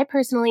is I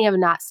personally have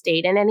not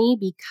stayed in any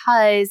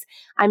because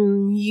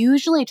I'm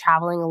usually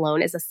traveling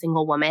alone as a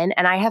single woman.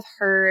 And I have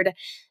heard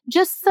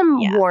just some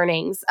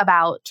warnings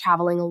about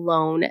traveling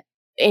alone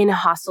in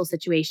hostel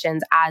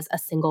situations as a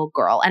single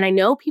girl. And I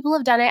know people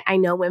have done it. I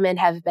know women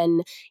have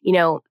been,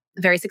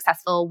 very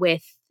successful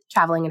with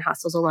traveling in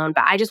hostels alone.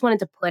 But I just wanted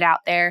to put out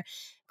there,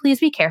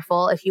 please be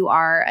careful if you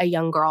are a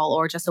young girl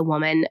or just a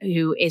woman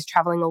who is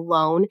traveling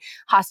alone.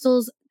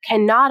 Hostels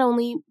can not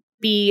only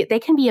they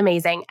can be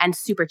amazing and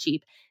super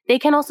cheap. They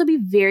can also be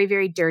very,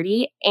 very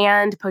dirty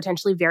and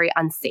potentially very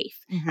unsafe.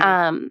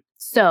 Mm-hmm.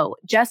 So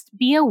just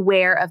be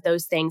aware of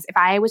those things. If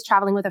I was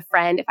traveling with a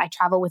friend, if I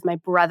travel with my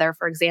brother,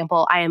 for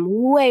example, I am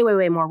way, way,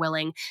 way more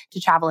willing to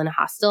travel in a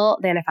hostel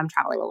than if I'm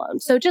traveling alone.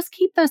 So just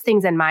keep those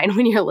things in mind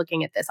when you're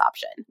looking at this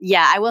option.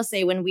 Yeah, I will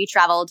say when we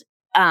traveled,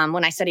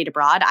 when I studied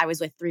abroad, I was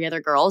with 3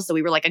 other girls. So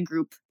we were like a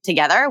group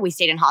together. We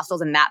stayed in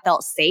hostels and that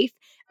felt safe.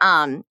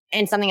 And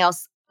something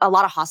else, a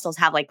lot of hostels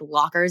have like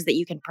lockers that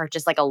you can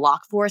purchase like a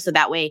lock for. So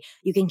that way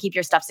you can keep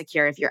your stuff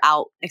secure if you're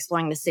out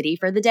exploring the city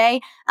for the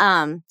day.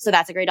 So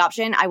that's a great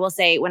option. I will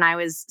say when I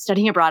was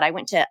studying abroad, I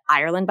went to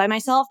Ireland by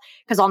myself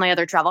because all my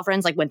other travel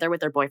friends like went there with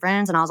their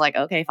boyfriends. And I was like,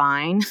 okay,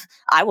 fine.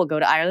 I will go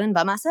to Ireland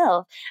by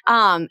myself.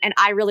 And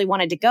I really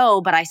wanted to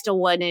go, but I still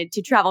wanted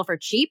to travel for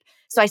cheap.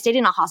 So I stayed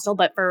in a hostel,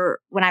 but for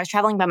when I was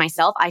traveling by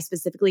myself, I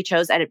specifically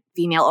chose a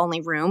female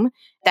only room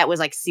that was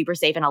like super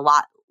safe and a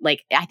lot.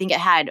 Like, I think it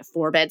had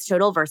 4 beds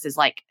total versus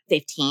like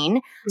 15.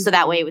 Mm-hmm. So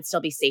that way it would still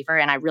be safer.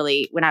 And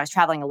when I was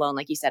traveling alone,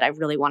 like you said, I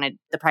really wanted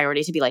the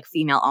priority to be like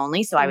female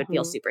only. So I would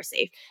feel super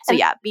safe. So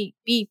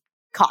be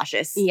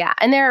cautious. Yeah.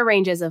 And there are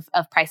ranges of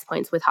price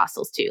points with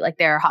hostels too. Like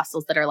there are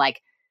hostels that are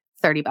like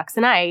 $30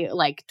 a night,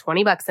 like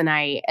 $20 a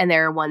night. And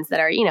there are ones that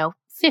are,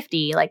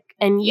 50, like,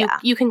 and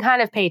you can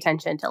kind of pay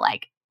attention to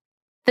like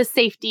the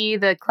safety,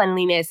 the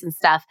cleanliness and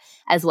stuff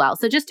as well.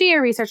 So just do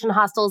your research on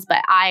hostels,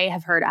 but I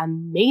have heard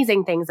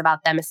amazing things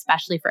about them,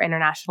 especially for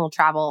international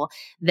travel,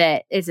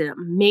 that is an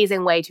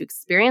amazing way to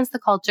experience the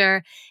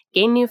culture,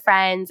 gain new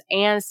friends,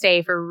 and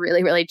stay for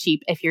really, really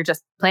cheap if you're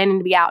just planning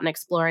to be out and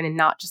exploring and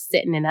not just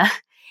sitting in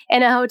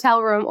a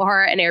hotel room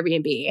or an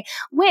Airbnb,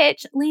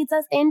 which leads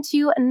us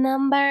into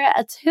number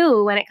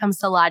 2 when it comes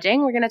to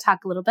lodging. We're going to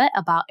talk a little bit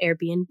about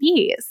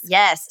Airbnbs.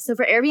 Yes. So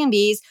for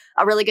Airbnbs,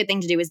 a really good thing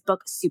to do is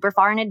book super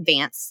far in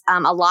advance.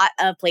 A lot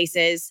of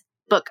places,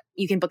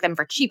 you can book them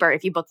for cheaper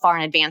if you book far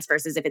in advance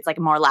versus if it's like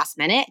more last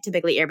minute.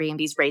 Typically,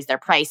 Airbnbs raise their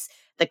price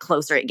the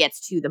closer it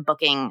gets to the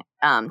booking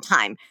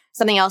time.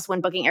 Something else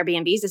when booking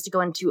Airbnbs is to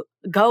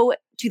go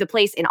to the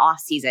place in off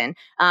season.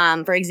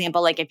 For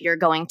example, like if you're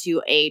going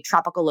to a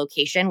tropical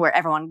location where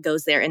everyone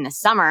goes there in the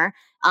summer,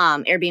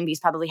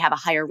 Airbnbs probably have a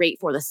higher rate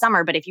for the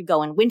summer. But if you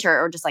go in winter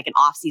or just like an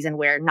off season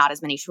where not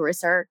as many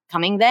tourists are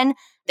coming, then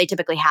they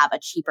typically have a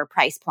cheaper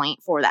price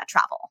point for that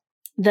travel.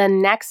 The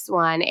next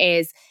one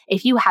is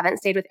if you haven't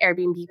stayed with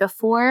Airbnb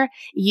before,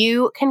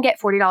 you can get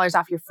 $40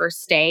 off your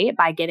first stay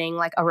by getting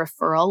like a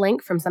referral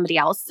link from somebody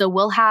else. So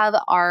we'll have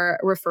our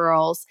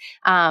referrals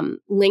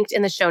linked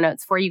in the show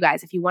notes for you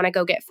guys if you want to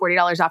go get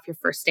 $40 off your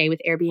first stay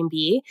with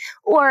Airbnb.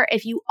 Or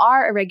if you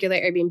are a regular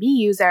Airbnb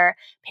user,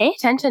 pay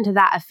attention to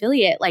that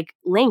affiliate like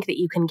link that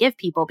you can give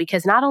people,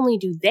 because not only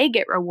do they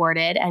get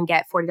rewarded and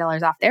get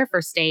 $40 off their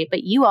first stay,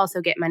 but you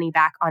also get money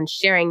back on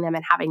sharing them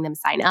and having them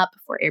sign up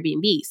for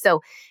Airbnb.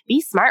 So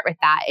be smart with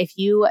that. If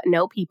you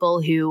know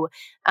people who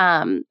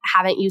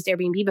haven't used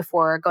Airbnb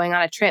before going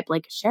on a trip,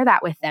 like share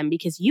that with them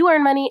because you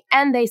earn money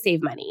and they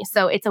save money.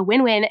 So it's a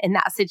win-win in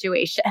that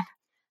situation.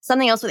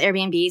 Something else with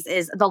Airbnbs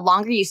is the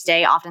longer you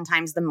stay,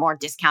 oftentimes the more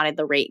discounted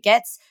the rate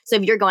gets. So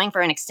if you're going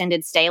for an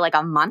extended stay, like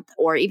a month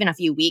or even a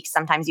few weeks,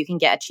 sometimes you can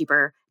get a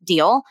cheaper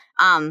deal.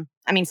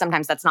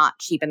 Sometimes that's not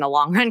cheap in the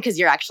long run because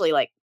you're actually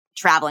like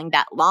traveling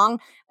that long.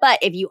 But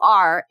if you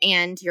are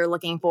and you're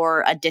looking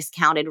for a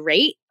discounted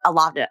rate, a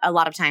lot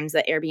of times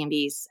the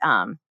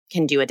Airbnbs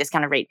can do a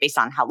discounted rate based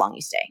on how long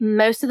you stay.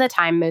 Most of the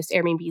time, most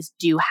Airbnbs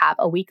do have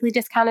a weekly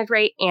discounted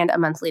rate and a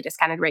monthly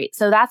discounted rate.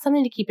 So that's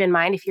something to keep in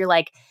mind if you're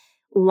like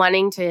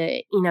wanting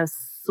to,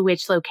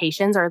 switch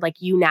locations, or like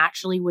you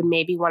naturally would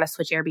maybe want to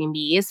switch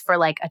Airbnbs for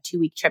like a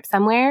 2-week trip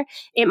somewhere.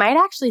 It might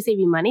actually save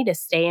you money to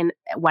stay in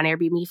one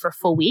Airbnb for a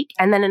full week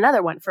and then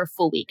another one for a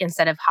full week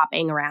instead of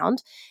hopping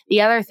around.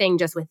 The other thing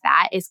just with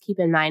that is keep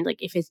in mind, like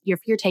if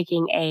you're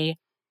taking a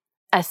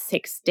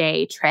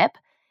 6-day trip,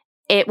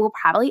 it will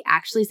probably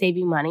actually save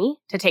you money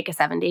to take a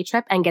 7-day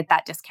trip and get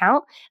that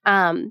discount.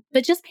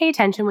 But just pay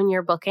attention when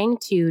you're booking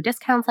to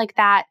discounts like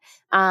that.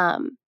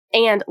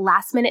 And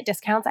last minute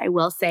discounts, I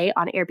will say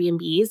on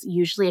Airbnbs,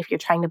 usually if you're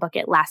trying to book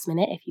it last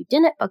minute, if you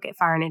didn't book it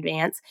far in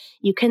advance,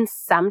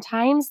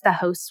 sometimes the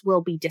hosts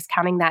will be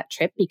discounting that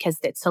trip because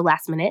it's so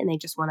last minute and they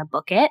just want to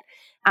book it.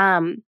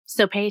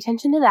 So pay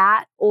attention to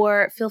that,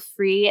 or feel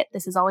free.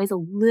 This is always a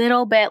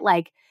little bit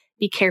like,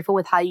 be careful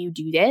with how you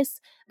do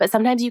this. But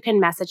sometimes you can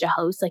message a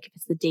host, like if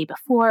it's the day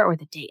before or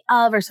the day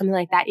of or something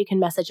like that, you can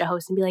message a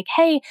host and be like,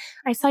 hey,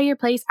 I saw your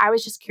place. I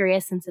was just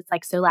curious since it's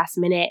like so last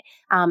minute,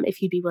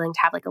 if you'd be willing to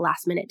have like a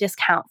last minute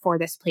discount for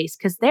this place,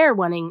 because they're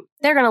going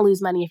to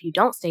lose money if you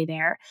don't stay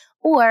there,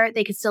 or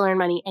they could still earn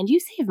money and you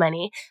save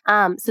money.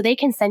 So they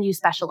can send you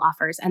special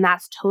offers, and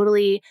that's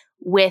totally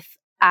with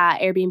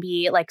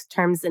Airbnb, like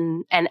terms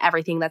and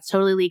everything. That's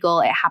totally legal.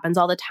 It happens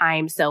all the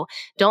time. So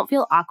don't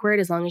feel awkward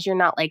as long as you're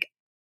not like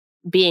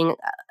being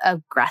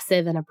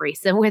aggressive and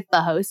abrasive with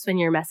the host when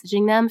you're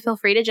messaging them. Feel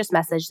free to just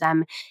message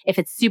them if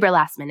it's super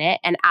last minute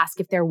and ask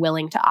if they're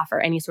willing to offer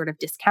any sort of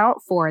discount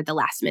for the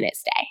last minute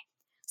stay.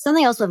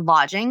 Something else with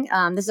lodging,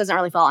 this doesn't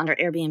really fall under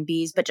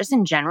Airbnbs, but just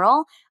in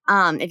general,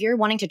 if you're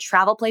wanting to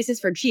travel places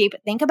for cheap,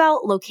 think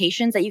about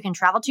locations that you can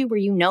travel to where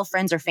you know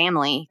friends or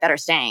family that are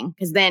staying.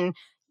 Because then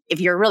if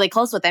you're really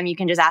close with them, you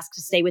can just ask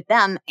to stay with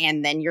them,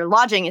 and then your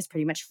lodging is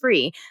pretty much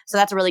free. So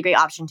that's a really great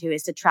option too,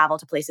 is to travel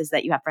to places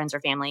that you have friends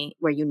or family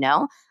where you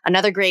know.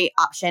 Another great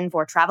option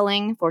for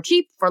traveling for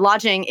cheap for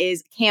lodging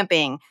is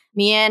camping.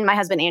 Me and my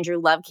husband, Andrew,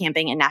 love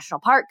camping in national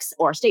parks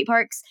or state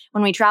parks.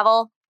 When we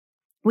travel,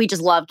 we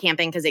just love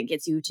camping because it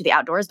gets you to the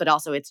outdoors, but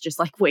also it's just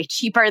like way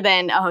cheaper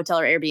than a hotel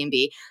or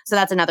Airbnb. So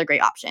that's another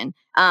great option.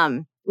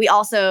 We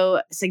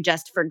also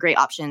suggest for great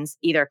options,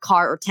 either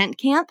car or tent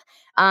camp.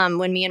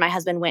 When me and my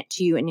husband went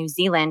to New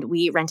Zealand,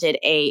 we rented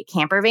a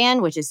camper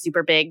van, which is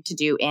super big to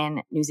do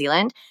in New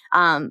Zealand.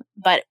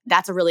 But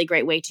that's a really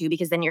great way too,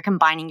 because then you're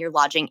combining your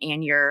lodging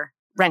and your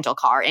rental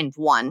car in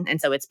one. And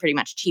so it's pretty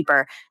much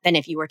cheaper than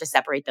if you were to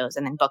separate those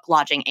and then book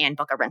lodging and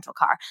book a rental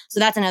car.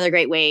 So that's another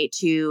great way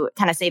to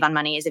kind of save on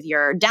money, is if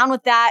you're down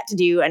with that, to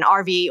do an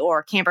RV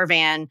or camper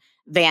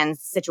van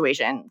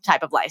situation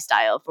type of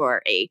lifestyle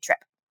for a trip.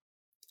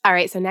 All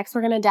right, so next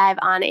we're going to dive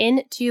on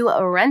into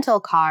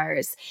rental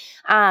cars.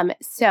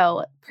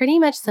 So pretty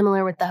much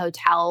similar with the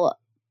hotel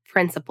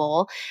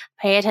principle,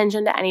 pay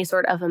attention to any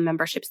sort of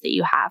memberships that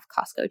you have: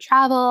 Costco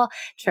Travel,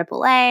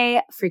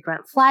 AAA,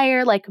 frequent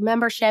flyer like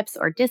memberships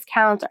or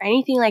discounts or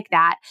anything like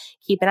that.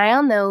 Keep an eye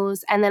on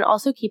those, and then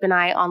also keep an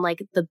eye on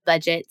like the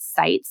budget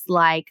sites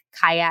like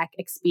Kayak,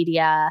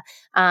 Expedia.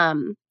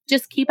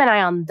 Just keep an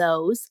eye on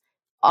those.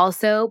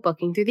 Also,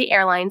 booking through the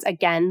airlines,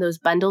 again, those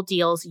bundle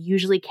deals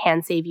usually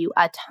can save you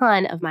a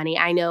ton of money.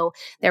 I know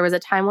there was a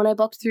time when I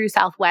booked through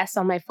Southwest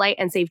on my flight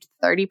and saved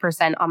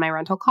 30% on my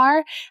rental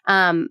car.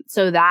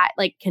 So that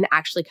like can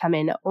actually come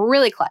in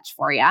really clutch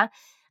for you.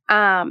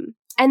 And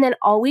then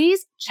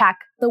always check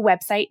the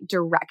website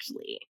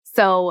directly.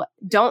 So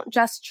don't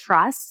just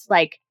trust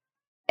like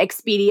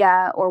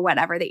Expedia or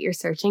whatever that you're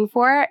searching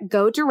for,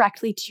 go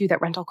directly to the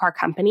rental car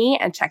company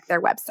and check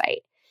their website.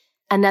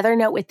 Another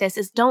note with this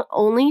is don't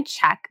only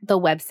check the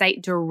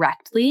website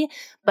directly,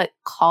 but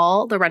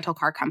call the rental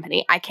car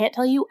company. I can't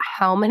tell you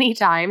how many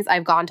times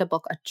I've gone to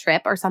book a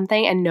trip or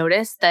something and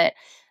noticed that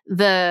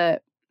the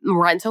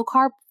rental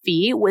car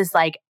fee was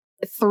like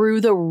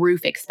through the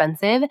roof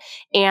expensive.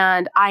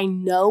 And I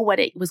know what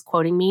it was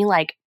quoting me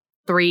like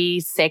 3,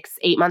 6,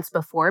 8 months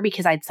before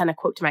because I'd sent a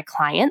quote to my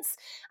clients.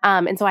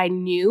 And so I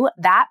knew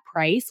that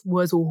price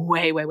was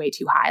way, way, way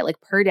too high, like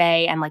per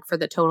day. And like for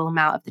the total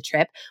amount of the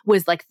trip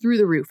was like through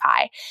the roof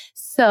high.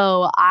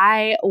 So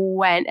I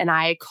went and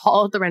I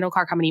called the rental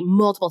car company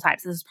multiple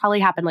times. This has probably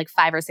happened like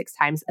 5 or 6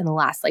 times in the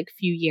last like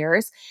few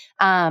years,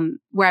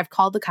 where I've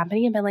called the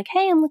company and been like,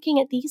 hey, I'm looking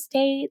at these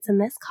dates and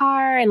this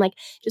car and like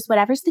just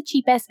whatever's the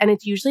cheapest. And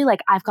it's usually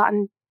like I've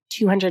gotten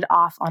 $200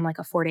 off on like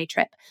a 4-day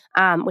trip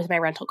with my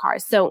rental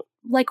cars. So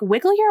like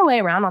wiggle your way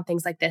around on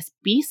things like this.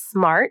 Be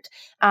smart.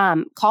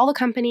 Call the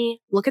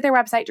company, look at their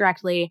website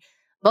directly,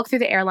 book through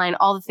the airline,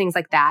 all the things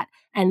like that.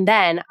 And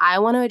then I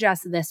want to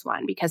address this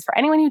one because for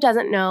anyone who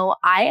doesn't know,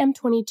 I am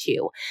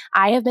 22.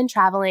 I have been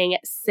traveling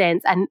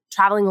and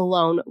traveling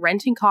alone,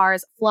 renting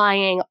cars,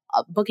 flying,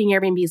 booking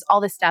Airbnbs,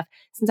 all this stuff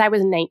since I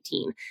was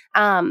 19.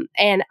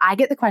 And I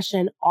get the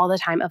question all the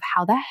time of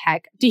how the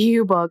heck do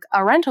you book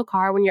a rental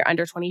car when you're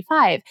under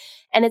 25?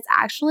 And it's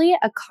actually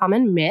a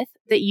common myth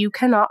that you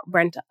cannot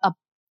rent a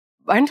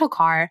rental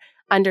car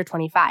under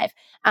 25.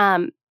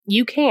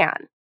 You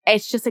can.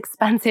 It's just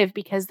expensive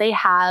because they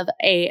have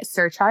a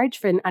surcharge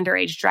for an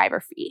underage driver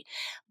fee.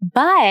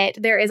 But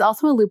there is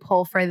also a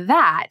loophole for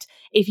that.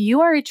 If you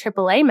are a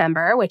AAA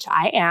member, which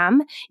I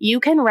am,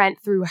 you can rent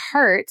through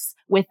Hertz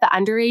with the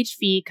underage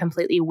fee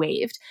completely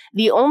waived.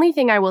 The only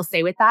thing I will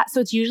say with that, so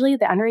it's usually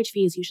the underage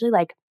fee is usually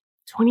like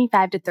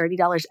 $25 to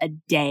 $30 a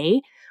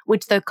day,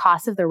 which the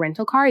cost of the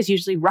rental car is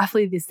usually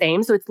roughly the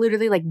same. So it's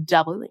literally like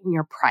doubling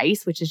your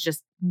price, which is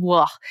just,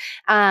 whoa.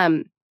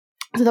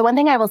 So the one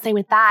thing I will say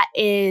with that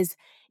is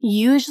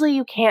usually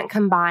you can't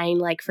combine,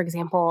 like, for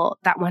example,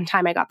 that one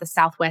time I got the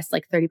Southwest,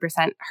 like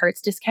 30%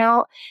 Hertz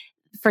discount.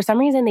 For some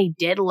reason, they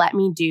did let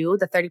me do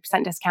the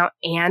 30% discount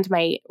and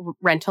my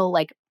rental,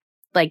 like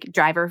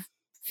driver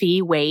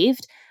fee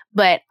waived.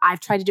 But I've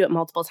tried to do it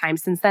multiple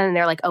times since then. And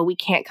they're like, oh, we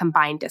can't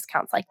combine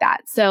discounts like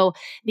that. So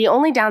the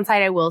only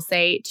downside I will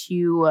say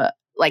to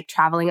like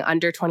traveling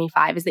under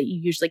 25 is that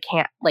you usually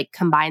can't like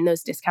combine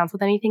those discounts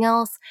with anything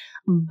else.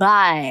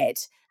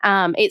 But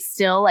it's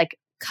still like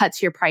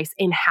cuts your price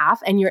in half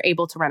and you're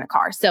able to rent a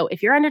car. So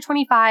if you're under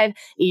 25,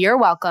 you're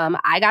welcome.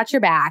 I got your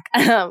back.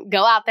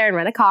 Go out there and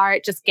rent a car.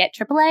 Just get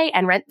AAA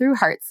and rent through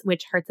Hertz,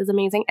 which Hertz is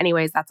amazing.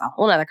 Anyways, that's a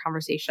whole other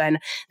conversation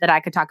that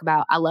I could talk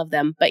about. I love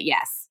them. But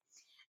yes.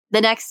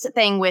 The next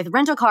thing with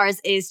rental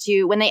cars is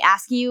to, when they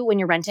ask you when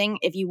you're renting,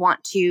 if you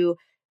want to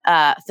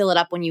fill it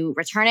up when you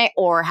return it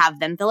or have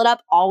them fill it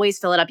up, always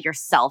fill it up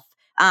yourself.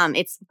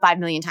 It's 5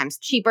 million times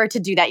cheaper to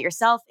do that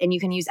yourself. And you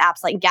can use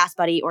apps like Gas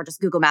Buddy or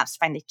just Google Maps to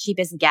find the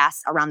cheapest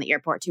gas around the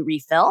airport to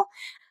refill.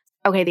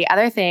 Okay, the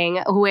other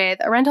thing with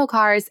rental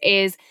cars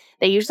is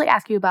they usually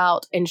ask you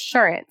about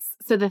insurance.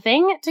 So the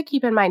thing to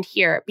keep in mind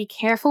here, be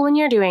careful when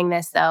you're doing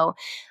this though.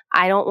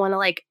 I don't want to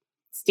like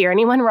steer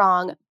anyone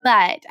wrong,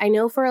 but I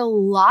know for a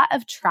lot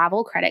of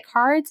travel credit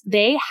cards,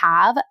 they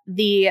have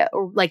the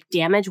like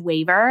damage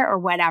waiver or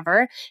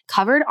whatever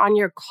covered on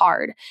your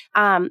card.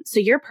 So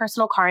your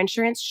personal car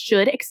insurance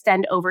should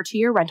extend over to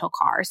your rental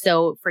car.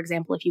 So for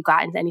example, if you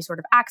got into any sort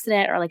of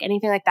accident or like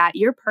anything like that,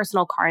 your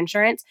personal car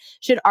insurance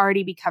should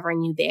already be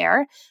covering you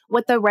there.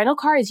 What the rental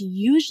car is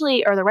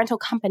usually, or the rental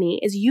company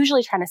is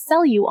usually trying to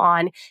sell you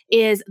on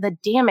is the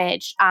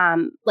damage,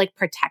 like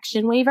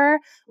protection waiver,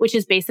 which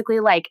is basically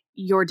like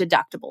your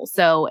deductible.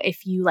 So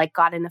if you like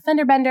got in a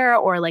fender bender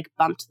or like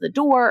bumped the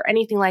door or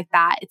anything like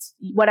that, it's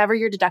whatever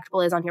your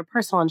deductible is on your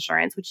personal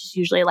insurance, which is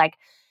usually like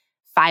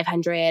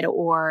 $500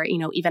 or, you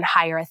know, even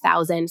higher,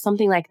 $1,000,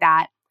 something like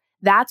that.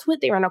 That's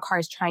what the rental car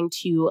is trying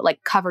to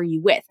like cover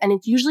you with. And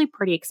it's usually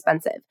pretty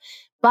expensive.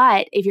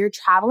 But if you're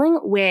traveling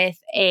with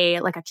a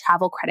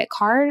travel credit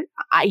card,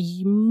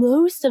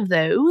 most of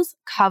those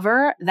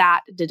cover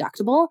that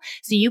deductible.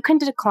 So you can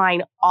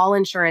decline all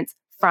insurance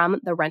from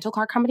the rental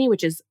car company,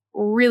 which is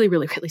really,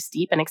 really, really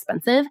steep and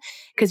expensive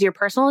because your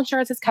personal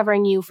insurance is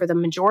covering you for the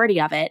majority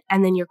of it.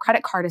 And then your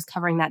credit card is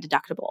covering that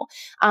deductible.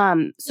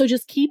 So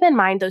just keep in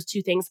mind those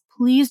two things.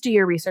 Please do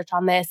your research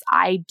on this.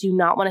 I do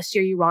not want to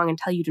steer you wrong and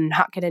tell you to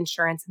not get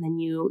insurance and then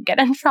you get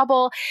in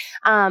trouble.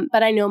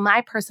 But I know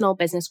my personal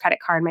business credit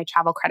card, my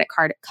travel credit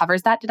card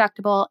covers that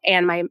deductible,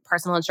 and my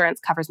personal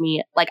insurance covers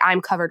me. Like I'm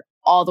covered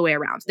all the way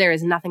around. There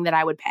is nothing that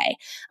I would pay.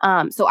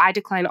 So I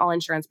decline all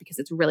insurance because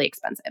it's really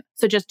expensive.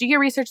 So just do your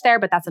research there,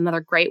 but that's another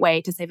great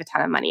way to save a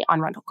ton of money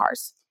on rental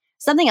cars.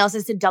 Something else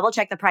is to double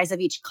check the price of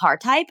each car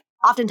type.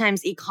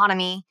 Oftentimes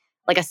economy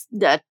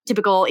the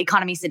typical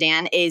economy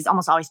sedan is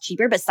almost always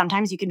cheaper, but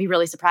sometimes you can be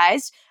really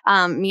surprised.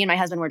 Me and my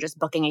husband were just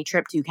booking a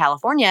trip to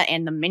California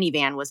and the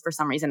minivan was for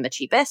some reason the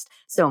cheapest.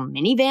 So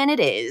minivan it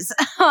is.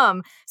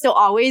 So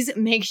always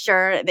make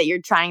sure that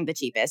you're trying the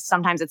cheapest.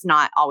 Sometimes it's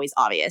not always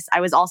obvious.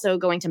 I was also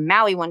going to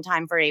Maui one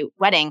time for a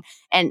wedding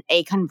and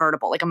a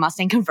convertible, like a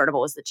Mustang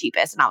convertible was the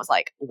cheapest. And I was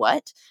like,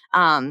 what?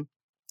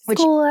 Which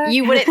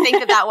you wouldn't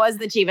think that was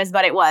the cheapest,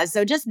 but it was.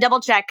 So just double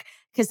check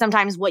because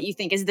sometimes what you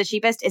think is the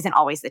cheapest isn't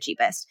always the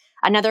cheapest.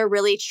 Another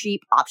really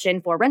cheap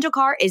option for rental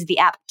car is the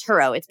app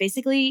Turo. It's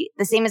basically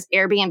the same as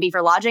Airbnb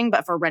for lodging,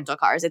 but for rental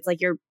cars. It's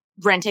like you're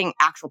renting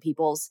actual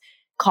people's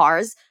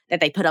cars that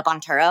they put up on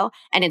Turo,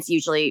 and it's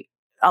usually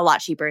a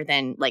lot cheaper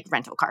than like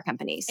rental car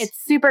companies. It's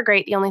super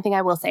great. The only thing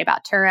I will say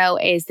about Turo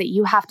is that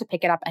you have to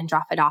pick it up and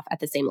drop it off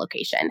at the same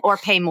location. Or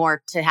pay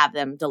more to have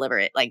them deliver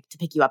it, like to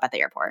pick you up at the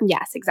airport.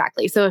 Yes,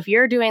 exactly. So if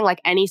you're doing like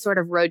any sort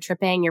of road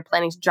tripping, you're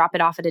planning to drop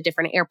it off at a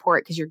different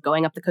airport because you're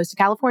going up the coast of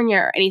California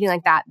or anything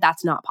like that,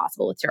 that's not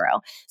possible with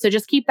Turo. So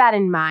just keep that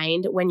in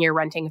mind when you're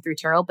renting through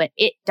Turo, but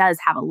it does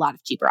have a lot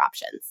of cheaper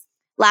options.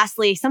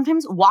 Lastly,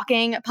 sometimes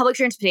walking, public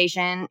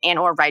transportation, and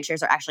or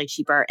rideshares are actually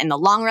cheaper in the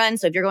long run.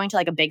 So if you're going to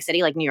like a big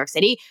city like New York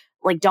City,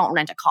 like don't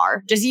rent a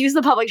car. Just use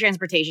the public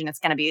transportation. It's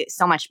going to be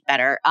so much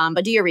better.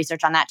 But do your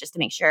research on that just to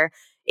make sure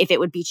if it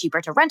would be cheaper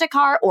to rent a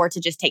car or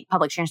to just take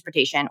public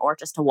transportation or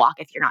just to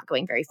walk if you're not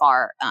going very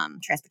far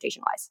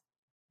transportation-wise.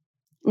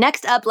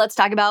 Next up, let's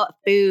talk about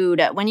food.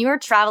 When you are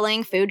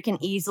traveling, food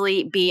can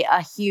easily be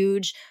a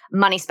huge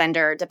money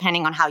spender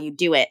depending on how you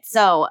do it.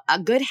 So a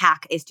good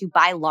hack is to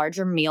buy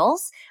larger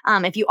meals.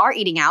 If you are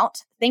eating out,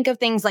 think of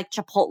things like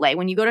Chipotle.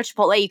 When you go to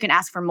Chipotle, you can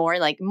ask for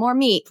more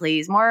meat,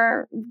 please,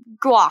 more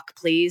guac,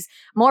 please,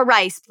 more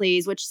rice,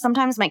 please, which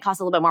sometimes might cost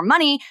a little bit more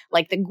money,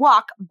 like the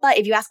guac. But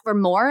if you ask for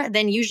more,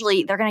 then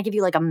usually they're going to give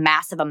you like a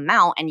massive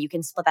amount and you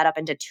can split that up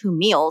into 2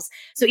 meals.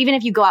 So even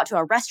if you go out to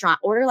a restaurant,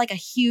 order like a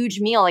huge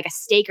meal, like a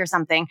steak or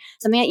something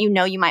that you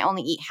know you might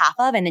only eat half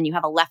of, and then you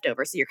have a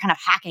leftover. So you're kind of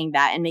hacking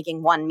that and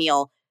making one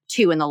meal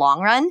 2 in the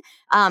long run.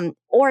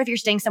 Or if you're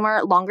staying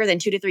somewhere longer than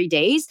 2 to 3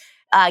 days,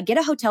 get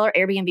a hotel or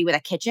Airbnb with a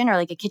kitchen or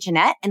like a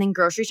kitchenette and then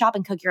grocery shop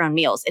and cook your own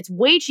meals. It's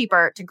way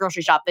cheaper to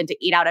grocery shop than to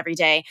eat out every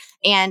day.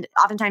 And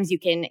oftentimes you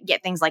can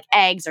get things like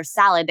eggs or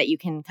salad that you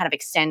can kind of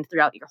extend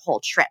throughout your whole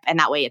trip. And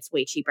that way it's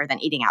way cheaper than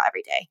eating out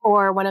every day.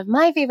 Or one of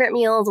my favorite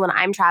meals when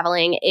I'm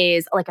traveling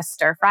is like a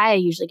stir fry. I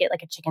usually get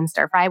like a chicken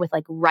stir fry with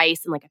like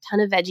rice and like a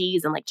ton of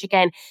veggies and like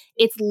chicken.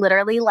 It's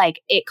literally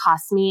like it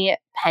costs me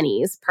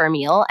pennies per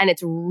meal and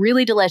it's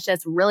really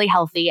delicious, really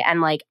healthy. And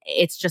like,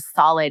 it's just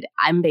solid.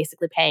 I'm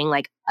basically paying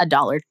like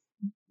 $1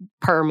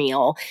 per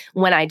meal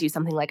when I do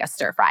something like a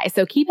stir fry.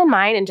 So keep in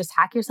mind and just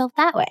hack yourself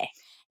that way.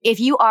 If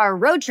you are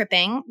road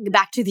tripping,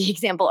 back to the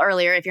example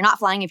earlier, if you're not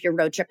flying, if you're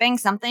road tripping,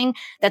 something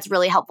that's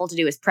really helpful to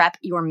do is prep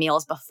your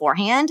meals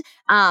beforehand.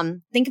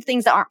 Think of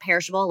things that aren't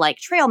perishable like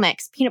trail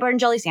mix, peanut butter and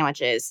jelly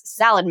sandwiches,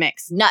 salad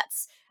mix,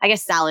 nuts. I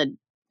guess salad,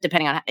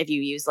 depending on if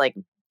you use like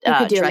you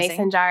could do dressing. A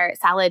mason jar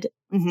salad.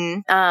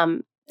 Mm-hmm.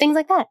 Things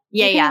like that.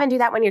 You can even do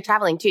that when you're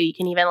traveling too. You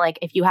can even like,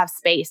 if you have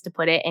space to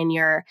put it in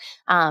your,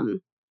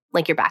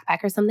 like your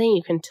backpack or something,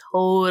 you can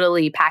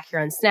totally pack your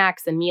own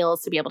snacks and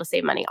meals to be able to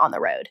save money on the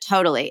road.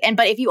 Totally.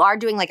 But if you are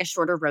doing like a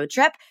shorter road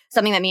trip,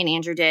 something that me and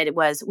Andrew did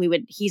was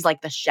he's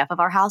like the chef of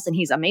our house and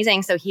he's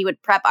amazing. So he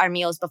would prep our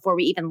meals before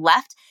we even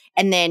left.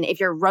 And then if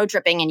you're road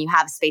tripping and you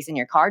have space in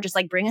your car, just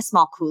like bring a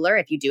small cooler.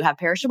 If you do have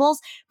perishables,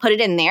 put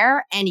it in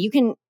there and you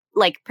can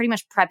like pretty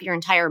much prep your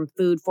entire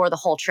food for the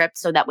whole trip.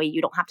 So that way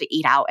you don't have to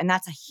eat out. And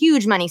that's a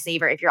huge money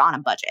saver if you're on a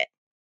budget.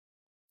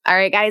 All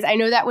right, guys, I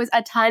know that was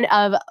a ton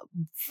of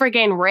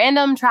friggin'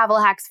 random travel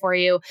hacks for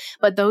you,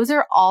 but those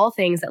are all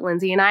things that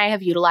Lindsay and I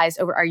have utilized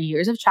over our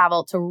years of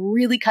travel to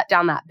really cut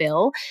down that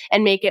bill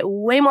and make it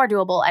way more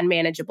doable and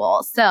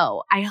manageable.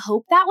 So I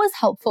hope that was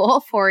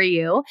helpful for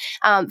you.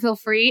 Feel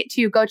free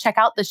to go check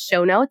out the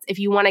show notes if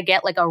you want to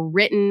get like a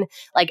written,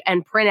 like,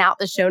 and print out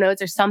the show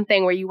notes or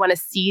something where you want to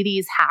see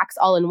these hacks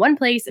all in one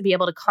place and be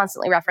able to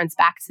constantly reference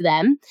back to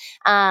them.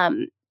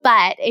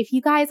 But if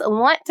you guys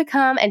want to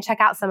come and check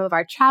out some of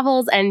our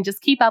travels and just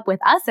keep up with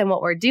us and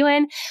what we're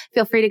doing,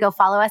 feel free to go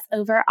follow us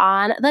over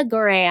on the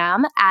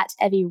gram at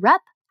Evie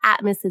Rupp,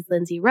 at Mrs.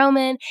 Lindsay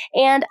Roman,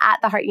 and at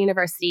the Heart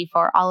University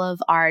for all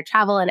of our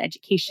travel and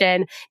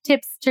education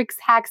tips, tricks,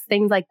 hacks,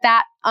 things like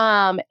that.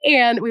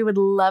 And we would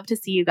love to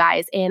see you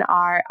guys in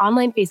our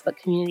online Facebook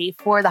community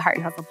for the Heart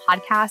and Hustle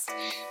podcast.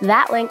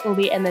 That link will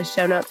be in the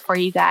show notes for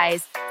you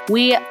guys.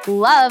 We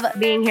love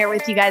being here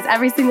with you guys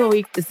every single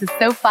week. This is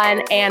so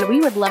fun. And we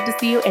would love to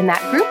see you in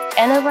that group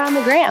and over on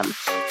the gram.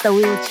 So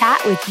we will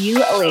chat with you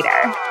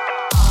later.